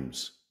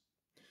games.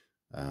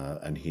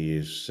 And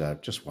here's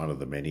just one of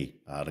the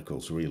many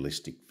articles,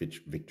 Realistic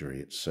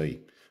Victory at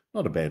Sea.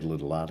 Not a bad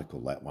little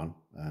article, that one.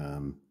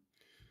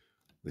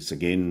 This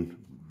again,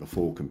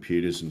 before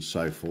computers and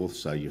so forth,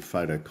 so you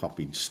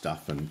photocopied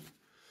stuff and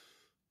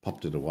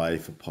popped it away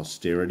for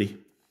posterity.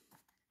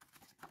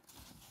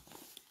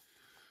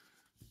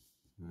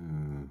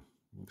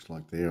 Looks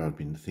like there I've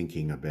been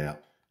thinking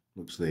about,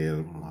 looks there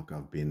like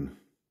I've been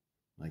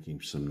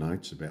making some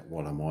notes about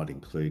what I might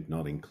include,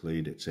 not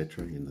include,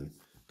 etc. in the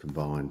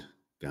combined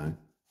game.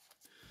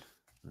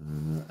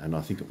 And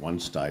I think at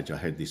one stage I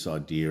had this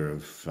idea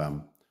of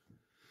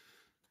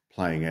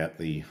playing out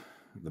the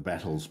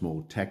battles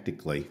more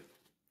tactically.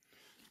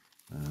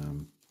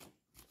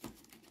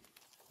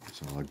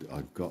 So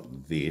I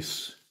got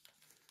this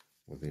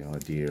with the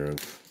idea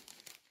of,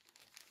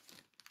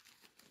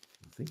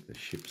 I think the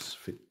ships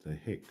fit the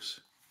hex.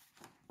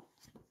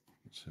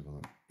 Let's have a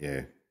look.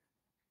 Yeah.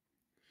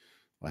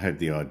 I had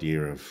the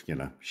idea of, you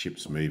know,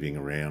 ships moving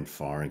around,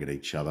 firing at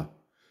each other.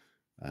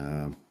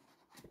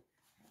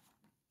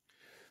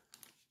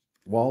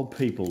 While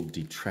people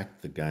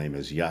detract the game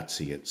as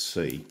Yahtzee at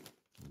sea,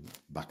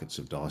 buckets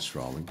of dice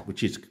rolling,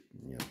 which is,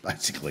 you know,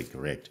 basically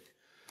correct,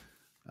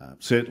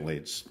 certainly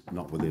it's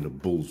not within a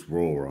bull's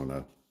roar on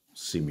a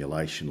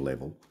simulation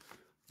level,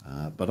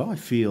 but I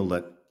feel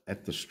that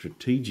at the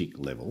strategic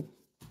level,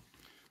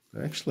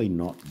 they're actually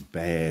not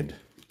bad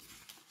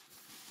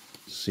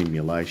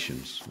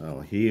simulations.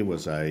 Oh, here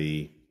was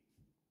a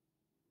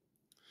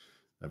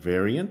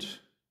variant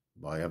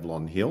by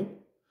Avalon Hill,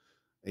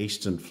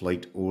 Eastern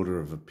Fleet Order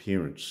of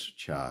Appearance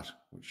chart,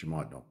 which you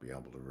might not be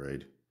able to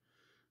read.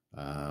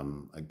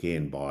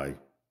 Again by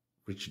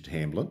Richard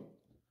Hamblin.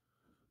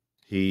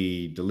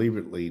 He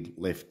deliberately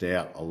left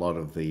out a lot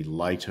of the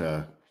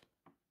later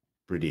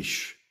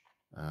British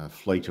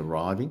fleet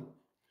arriving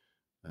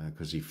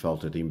because he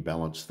felt it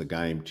imbalanced the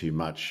game too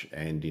much,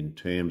 and in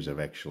terms of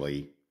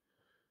actually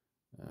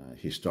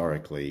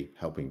historically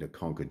helping to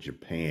conquer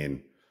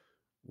Japan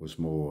was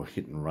more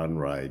hit and run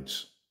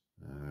raids.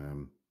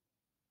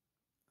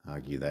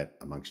 Argue that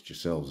amongst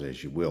yourselves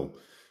as you will,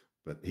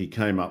 but he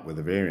came up with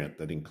a variant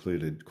that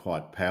included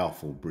quite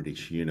powerful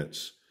British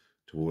units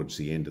towards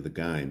the end of the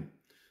game.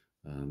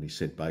 He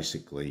said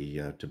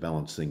basically to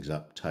balance things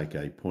up, take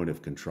a point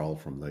of control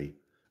from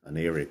an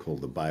area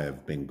called the Bay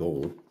of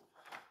Bengal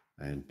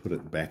and put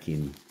it back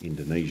in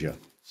Indonesia.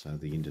 So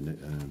the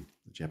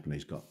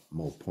Japanese got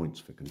more points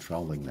for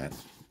controlling that.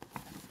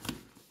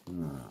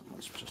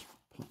 Let's just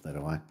put that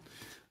away.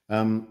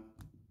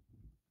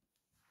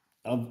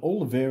 Of all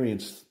the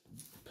variants,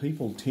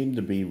 people tend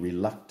to be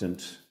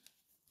reluctant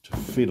to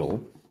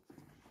fiddle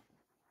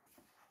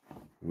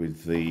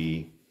with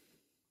the...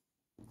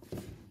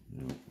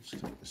 Let's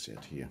take this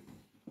out here.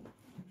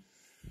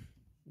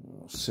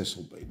 Oh,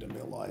 Cecil B.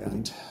 DeMille, I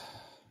ain't.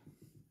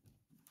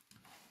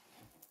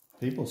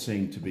 People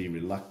seem to be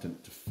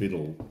reluctant to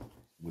fiddle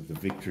with the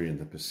Victory in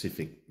the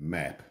Pacific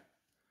map.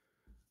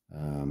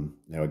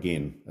 Now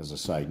again, as I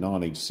say,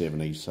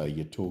 1970s, so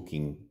you're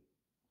talking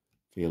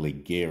fairly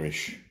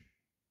garish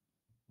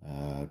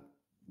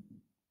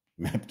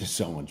map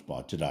designs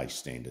by today's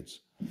standards.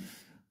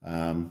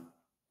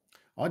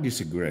 I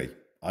disagree.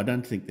 I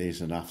don't think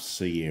there's enough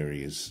sea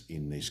areas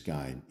in this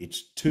game.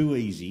 It's too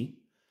easy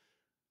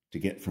to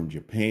get from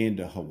Japan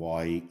to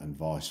Hawaii and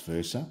vice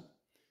versa.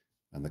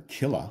 And the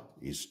killer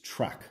is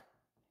Truk.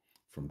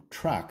 From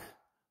Truk,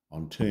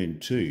 on turn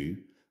 2,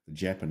 the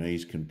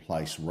Japanese can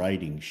place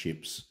raiding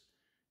ships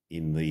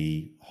in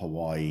the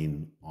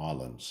Hawaiian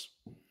Islands.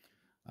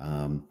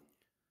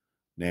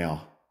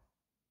 Now,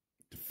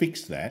 to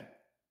fix that,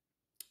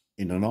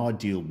 in an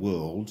ideal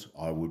world,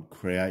 I would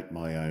create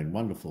my own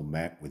wonderful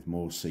map with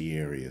more sea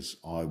areas.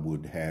 I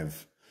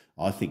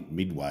think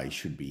Midway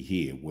should be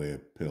here where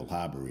Pearl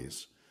Harbor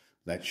is.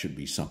 That should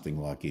be something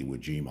like Iwo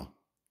Jima.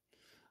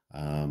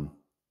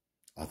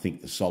 I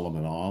think the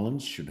Solomon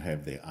Islands should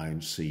have their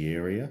own sea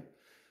area.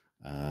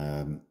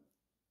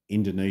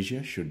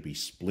 Indonesia should be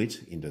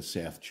split into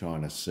South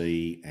China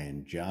Sea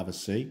and Java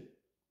Sea,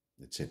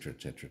 etc.,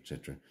 etc.,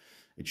 etc.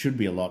 It should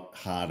be a lot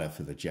harder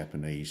for the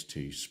Japanese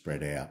to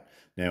spread out.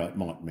 Now, it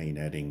might mean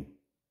adding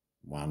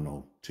 1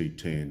 or 2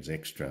 turns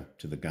extra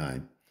to the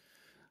game.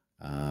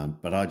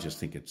 But I just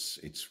think it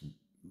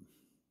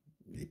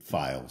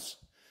fails.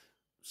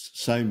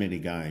 So many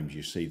games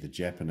you see the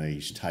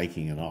Japanese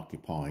taking and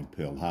occupying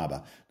Pearl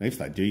Harbor. Now, if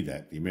they do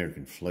that, the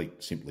American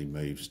fleet simply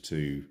moves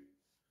to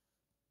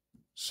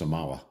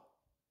Samoa.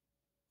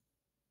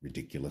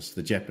 Ridiculous.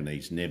 The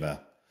Japanese never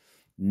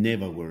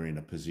were in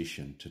a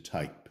position to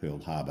take Pearl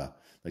Harbor.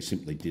 They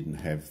simply didn't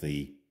have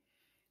the,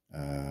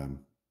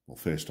 well,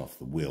 first off,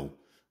 the will.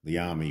 The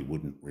army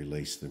wouldn't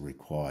release the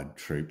required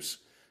troops.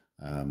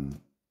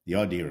 The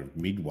idea of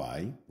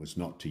Midway was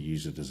not to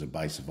use it as a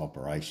base of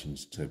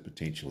operations to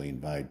potentially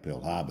invade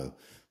Pearl Harbor.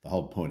 The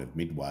whole point of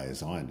Midway,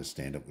 as I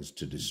understand it, was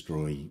to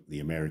destroy the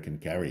American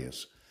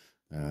carriers,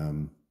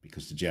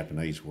 because the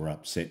Japanese were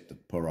upset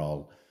that poor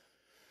old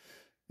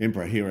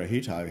Emperor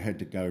Hirohito had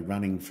to go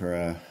running for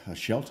a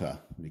shelter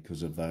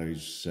because of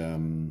those,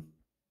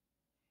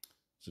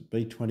 is it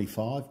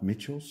B-25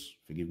 Mitchells?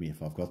 Forgive me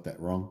if I've got that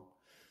wrong.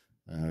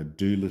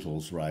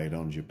 Doolittle's raid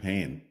on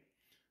Japan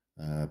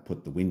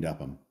put the wind up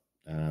them,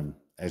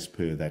 as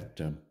per that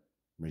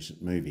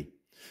recent movie.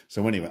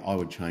 So anyway, I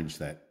would change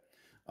that.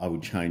 I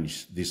would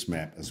change this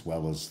map as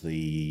well as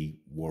the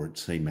War at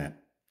Sea map.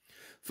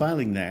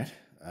 Failing that,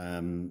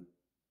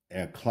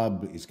 our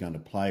club is going to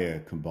play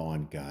a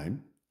combined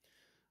game.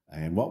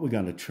 And what we're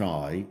going to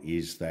try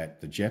is that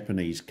the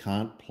Japanese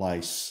can't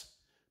place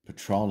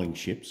patrolling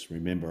ships.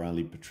 Remember,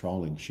 only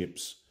patrolling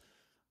ships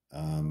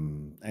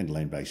and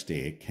land-based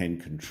air can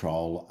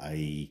control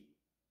a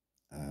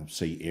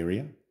sea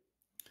area.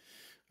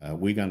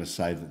 We're going to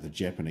say that the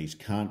Japanese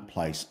can't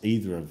place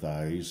either of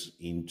those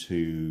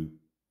into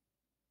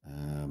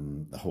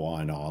the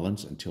Hawaiian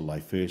Islands until they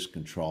first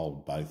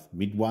control both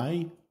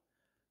Midway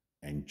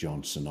and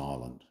Johnson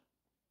Island.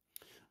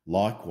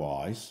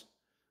 Likewise,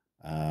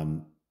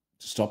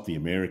 to stop the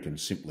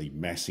Americans simply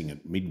massing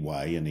at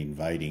Midway and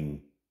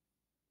invading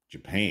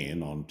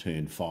Japan on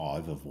turn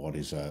 5 of what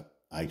is a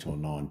 8 or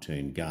 9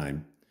 turn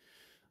game,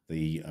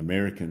 the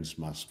Americans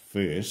must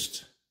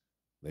first,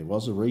 there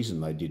was a reason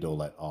they did all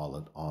that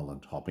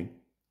island hopping.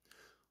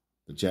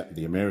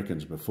 The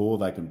Americans, before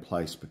they can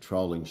place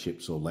patrolling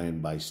ships or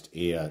land-based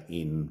air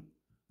in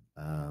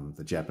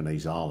the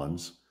Japanese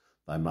islands,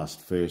 they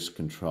must first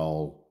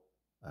control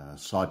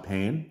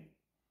Saipan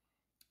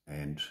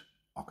and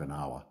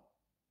Okinawa.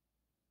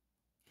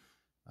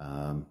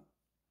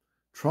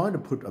 Trying to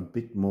put a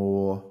bit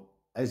more,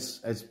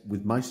 as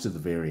with most of the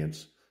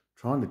variants,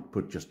 trying to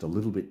put just a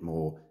little bit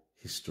more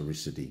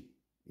historicity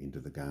into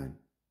the game.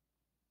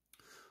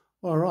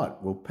 All right,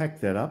 we'll pack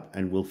that up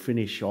and we'll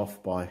finish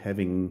off by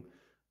having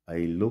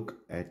a look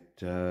at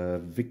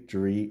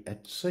Victory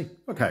at Sea.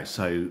 Okay,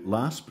 so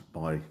last but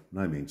by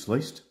no means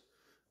least,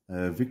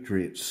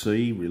 Victory at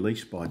Sea,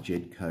 released by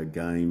Jedco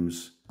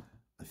Games,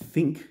 I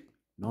think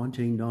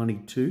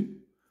 1992,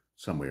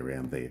 somewhere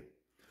around there.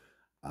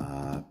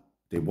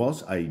 There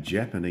was a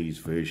Japanese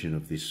version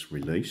of this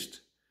released,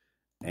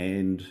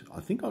 and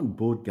I think on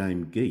Board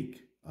Game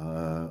Geek,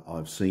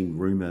 I've seen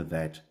rumour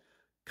that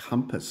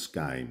Compass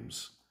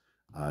Games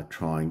are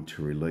trying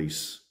to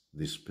release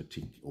this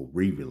particular, or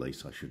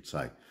re-release, I should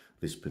say,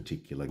 this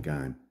particular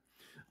game.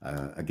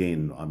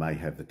 Again, I may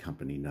have the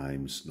company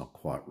names not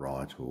quite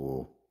right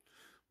or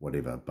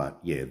whatever, but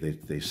yeah,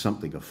 there's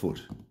something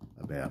afoot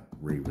about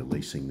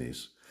re-releasing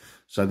this.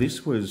 So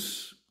this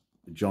was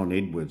John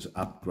Edwards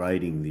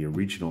upgrading the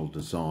original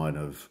design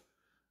of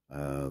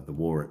the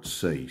War at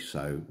Sea.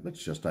 So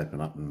let's just open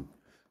up and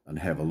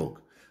have a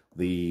look.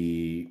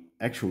 The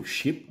actual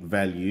ship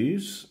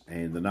values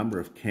and the number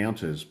of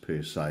counters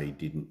per se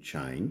didn't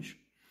change.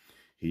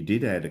 He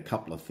did add a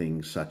couple of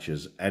things such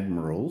as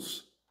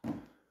admirals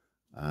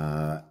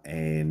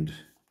and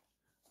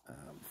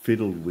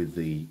fiddled with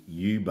the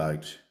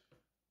U-boat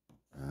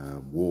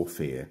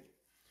warfare.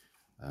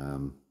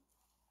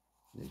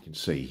 You can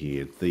see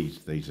here,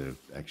 these are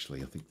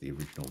actually, I think, the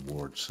original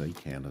War at Sea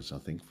counters, I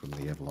think, from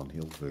the Avalon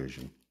Hill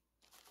version.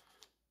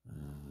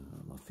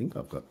 I think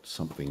I've got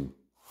something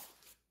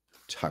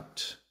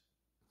tucked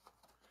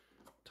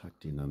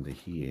in under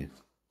here.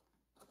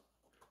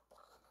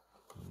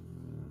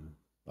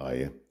 Oh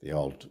yeah, the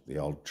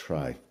old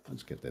tray.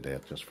 Let's get that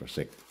out just for a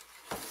sec.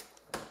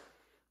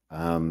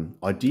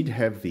 I did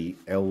have the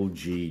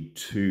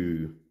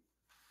LG2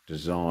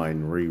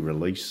 design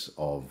re-release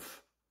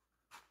of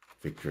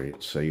Victory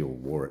at Sea, or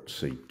War at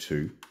Sea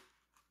 2.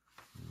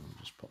 I'll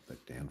just pop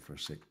that down for a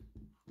sec.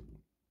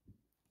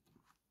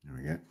 There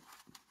we go.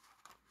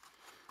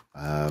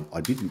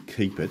 I didn't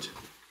keep it.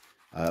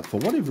 For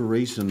whatever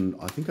reason,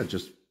 I think I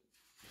just,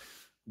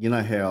 you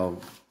know how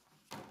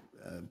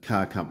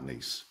car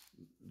companies,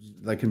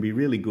 they can be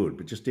really good,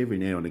 but just every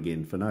now and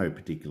again, for no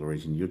particular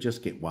reason, you'll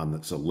just get one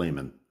that's a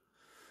lemon.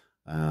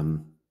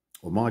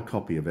 Well, my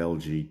copy of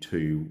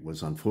LG2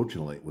 was,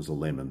 unfortunately, it was a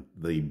lemon.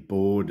 The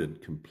board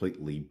had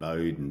completely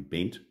bowed and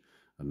bent,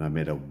 and no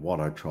matter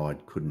what I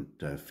tried,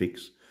 couldn't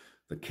fix.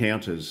 The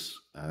counters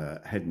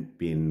hadn't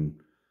been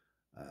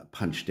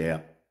punched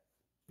out,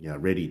 you know,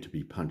 ready to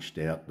be punched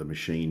out. The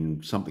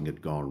machine, something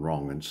had gone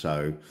wrong, and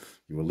so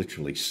you were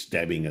literally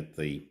stabbing at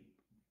the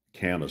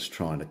counters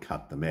trying to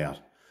cut them out.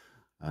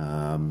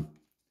 From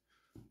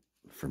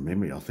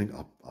memory, I think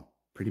I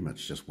pretty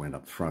much just wound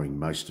up throwing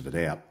most of it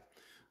out,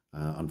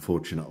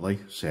 unfortunately,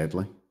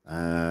 sadly.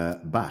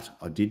 But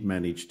I did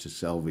manage to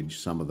salvage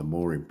some of the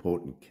more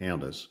important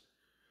counters,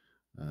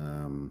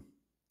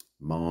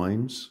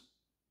 mines,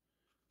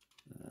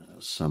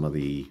 some of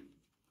the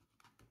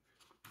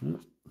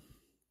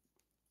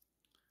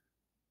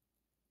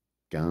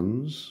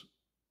guns.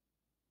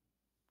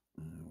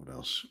 What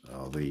else?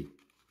 Oh,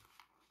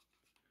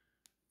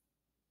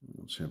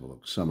 let's have a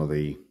look. Some of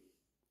the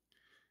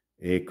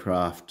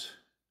aircraft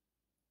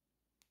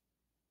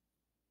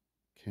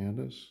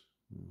counters.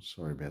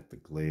 Sorry about the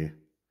glare.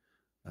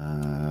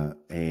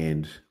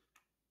 And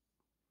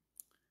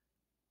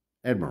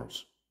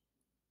admirals.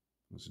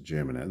 There's a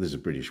German, there's a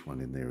British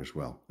one in there as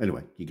well.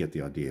 Anyway, you get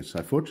the idea.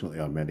 So fortunately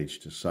I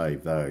managed to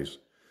save those,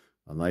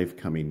 and they've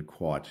come in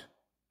quite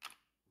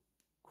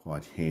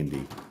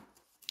handy.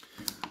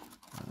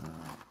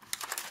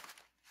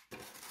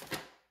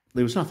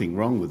 There was nothing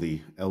wrong with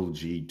the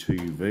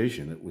LG2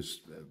 version. It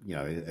was, you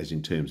know, as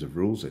in terms of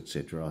rules,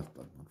 etc.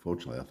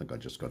 Unfortunately, I think I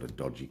just got a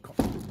dodgy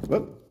copy.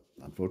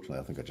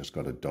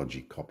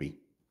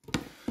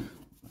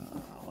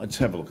 Let's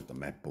have a look at the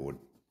map board.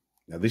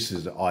 Now, this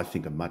is, I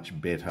think, a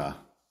much better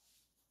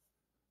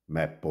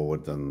map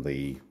board than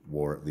the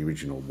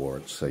original War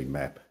at Sea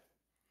map,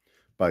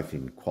 both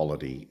in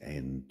quality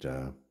and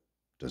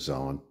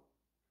design.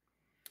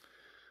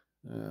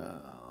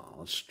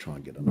 Let's try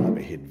and get an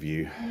overhead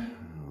view.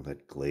 Oh,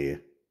 that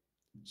glare.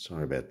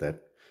 Sorry about that.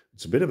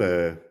 It's a bit of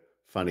a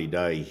funny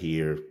day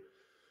here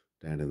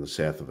down in the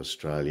south of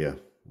Australia,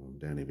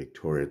 down in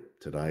Victoria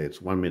today.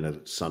 It's 1 minute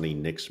it's sunny,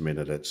 next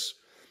minute it's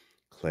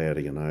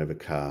cloudy and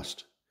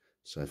overcast.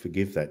 So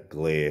forgive that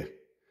glare.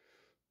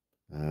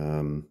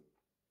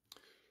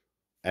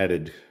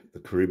 Added the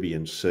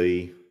Caribbean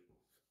Sea,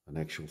 an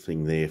actual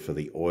thing there for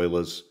the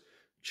oilers.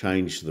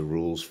 Changed the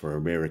rules for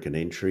American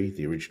entry.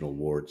 The original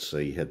War at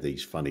Sea had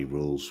these funny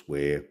rules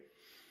where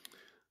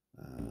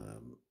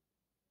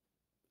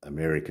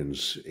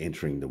Americans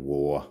entering the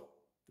war,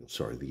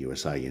 sorry, the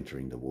USA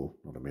entering the war,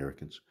 not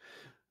Americans,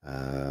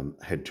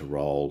 had to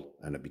roll,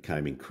 and it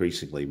became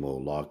increasingly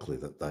more likely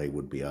that they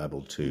would be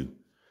able to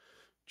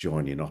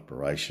join in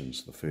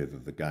operations the further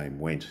the game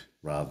went,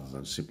 rather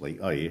than simply,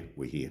 oh yeah,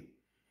 we're here.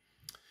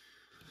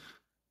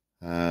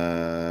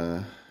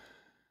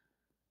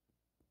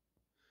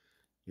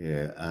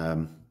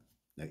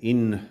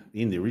 In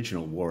the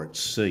original War at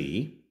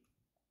Sea,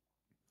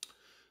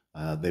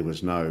 there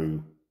was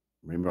no,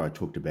 remember I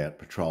talked about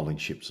patrolling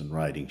ships and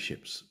raiding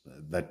ships.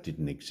 That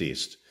didn't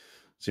exist.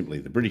 Simply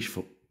the British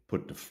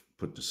put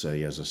to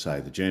sea, as I say,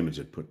 the Germans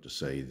had put to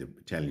sea, the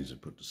Italians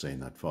had put to sea,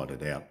 and they'd fight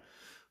it out.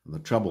 And the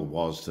trouble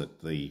was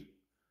that the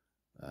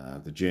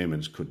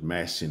Germans could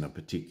mass in a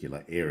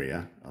particular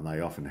area, and they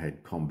often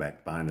had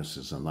combat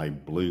bonuses, and they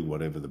blew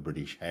whatever the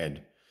British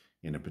had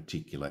in a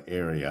particular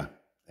area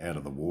out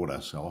of the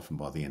water. So often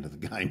by the end of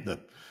the game,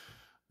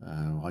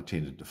 I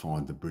tended to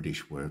find the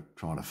British were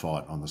trying to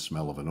fight on the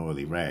smell of an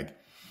oily rag.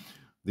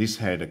 This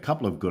had a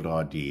couple of good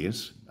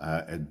ideas.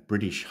 A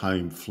British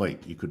home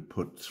fleet, you could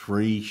put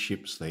 3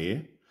 ships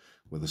there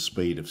with a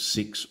speed of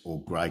 6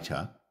 or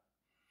greater.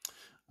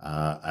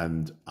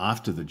 And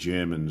after the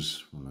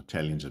Germans and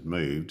Italians had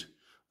moved,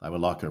 they were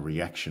like a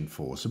reaction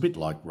force, a bit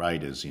like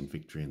raiders in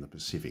Victory in the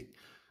Pacific.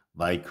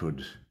 They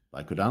could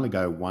only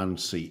go one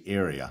sea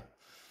area,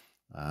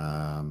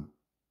 but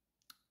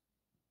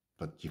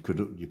you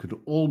could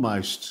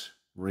almost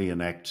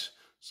reenact,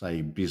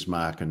 say,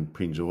 Bismarck and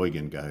Prince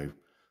Eugen go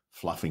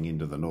fluffing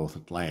into the North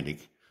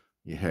Atlantic.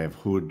 You have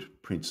Hood,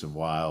 Prince of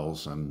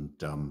Wales, and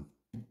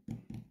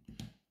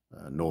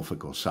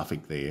Norfolk or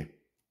Suffolk there.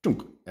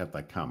 Out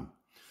they come.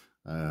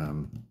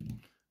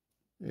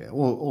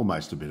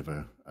 Almost a bit of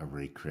a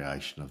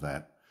recreation of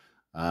that.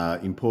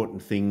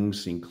 Important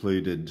things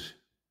included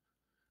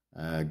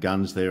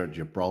guns there at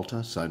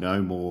Gibraltar, so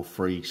no more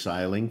free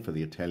sailing for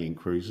the Italian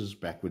cruisers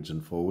backwards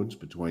and forwards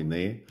between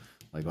there.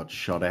 They got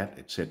shot at,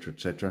 etc.,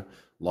 etc.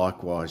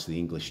 Likewise, the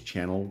English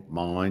Channel,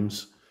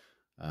 mines.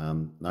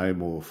 No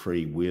more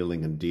free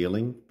wheeling and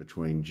dealing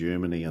between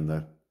Germany and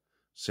the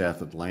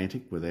South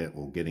Atlantic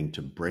or getting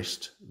to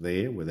Brest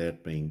there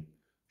without being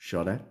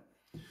shot at.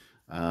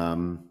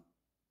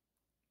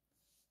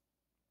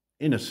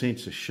 In a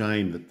sense, a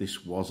shame that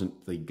this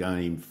wasn't the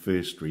game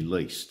first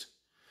released.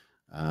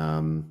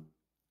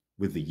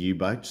 With the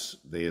U-boats,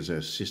 there's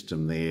a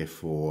system there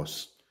for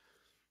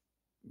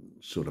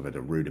sort of at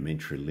a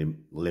rudimentary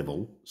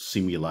level,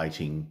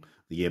 simulating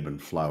the ebb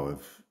and flow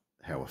of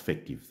how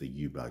effective the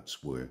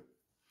U-boats were.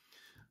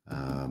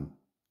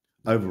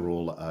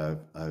 Overall,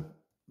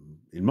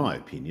 in my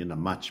opinion, a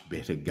much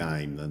better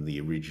game than the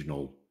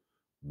original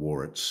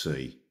War at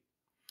Sea.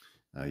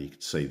 You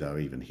can see, though,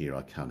 even here,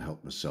 I can't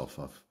help myself.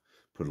 I've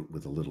put it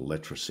with a little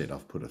letter set.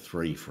 I've put a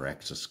 3 for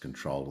Axis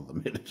control of the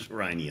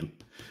Mediterranean.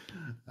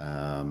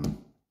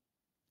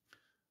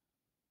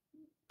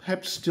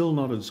 Perhaps still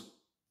not as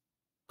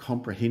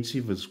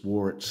comprehensive as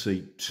War at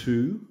Sea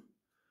 2.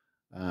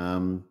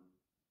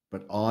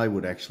 but I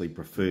would actually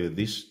prefer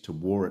this to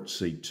War at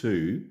Sea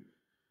 2,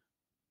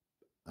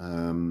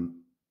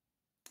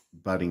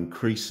 but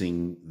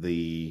increasing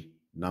the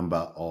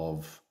number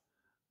of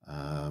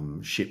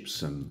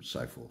ships and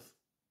so forth.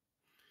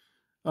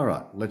 All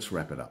right, let's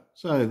wrap it up.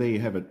 So there you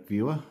have it,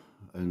 viewer,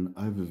 an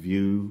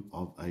overview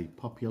of a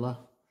popular,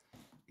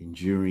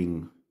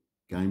 enduring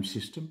game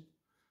system.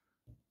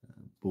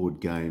 Board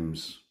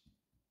games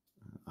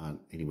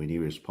aren't anywhere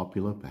near as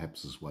popular,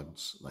 perhaps as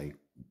they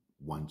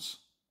once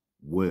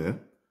were.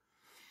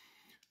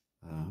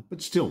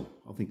 But still,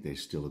 I think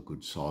there's still a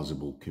good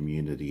sizable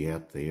community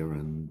out there,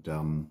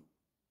 and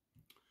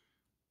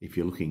if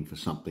you're looking for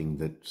something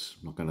that's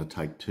not going to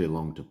take too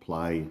long to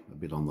play, a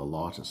bit on the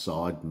lighter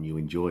side, and you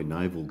enjoy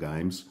naval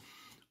games,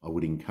 I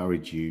would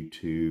encourage you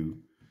to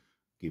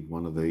give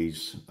one of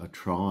these a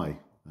try.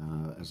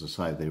 As I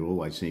say, there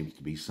always seems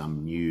to be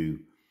some new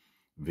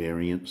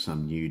variant,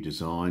 some new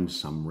design,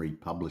 some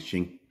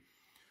republishing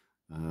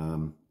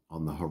on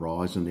the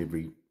horizon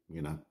every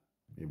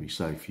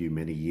so few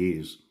many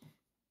years.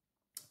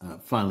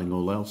 Failing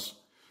all else,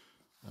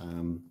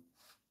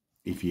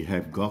 if you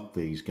have got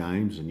these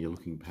games and you're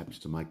looking perhaps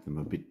to make them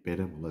a bit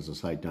better, well, as I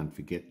say, don't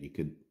forget you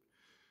could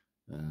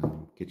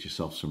get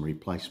yourself some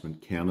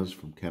replacement counters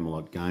from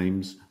Camelot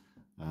Games.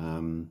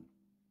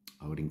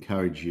 I would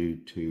encourage you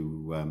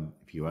to,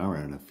 if you are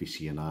an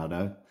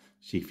aficionado,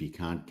 see if you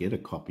can't get a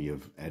copy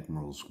of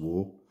Admiral's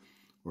War,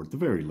 or at the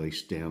very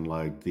least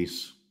download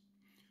this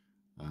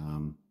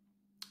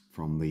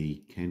from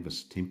the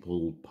Canvas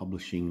Temple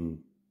Publishing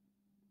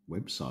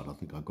website. I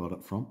think I got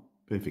it from,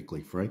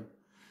 perfectly free.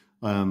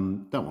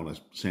 Don't want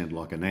to sound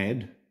like an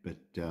ad, but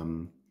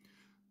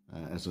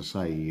as I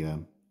say,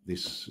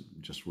 this,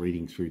 just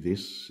reading through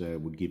this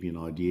would give you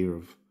an idea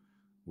of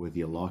whether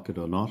you like it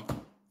or not.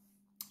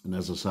 And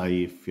as I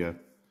say, if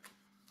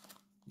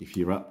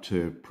you're up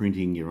to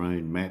printing your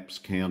own maps,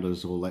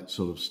 counters, all that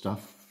sort of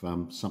stuff,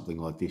 something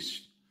like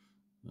this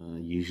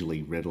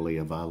usually readily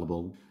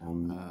available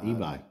on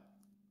eBay.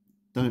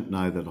 Don't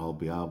know that I'll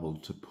be able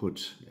to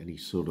put any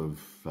sort of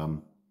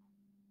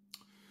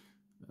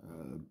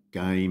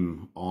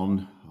game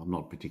on. I'm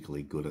not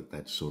particularly good at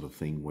that sort of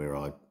thing where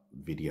I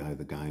video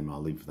the game. I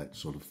leave that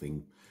sort of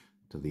thing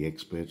to the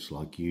experts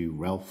like you,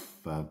 Ralph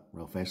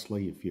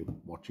Astley, if you're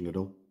watching it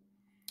all.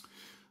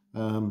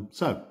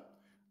 So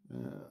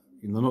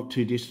in the not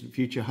too distant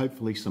future,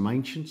 hopefully some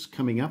Ancients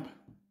coming up.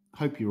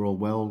 Hope you're all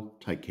well.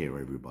 Take care,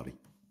 everybody.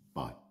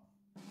 Bye.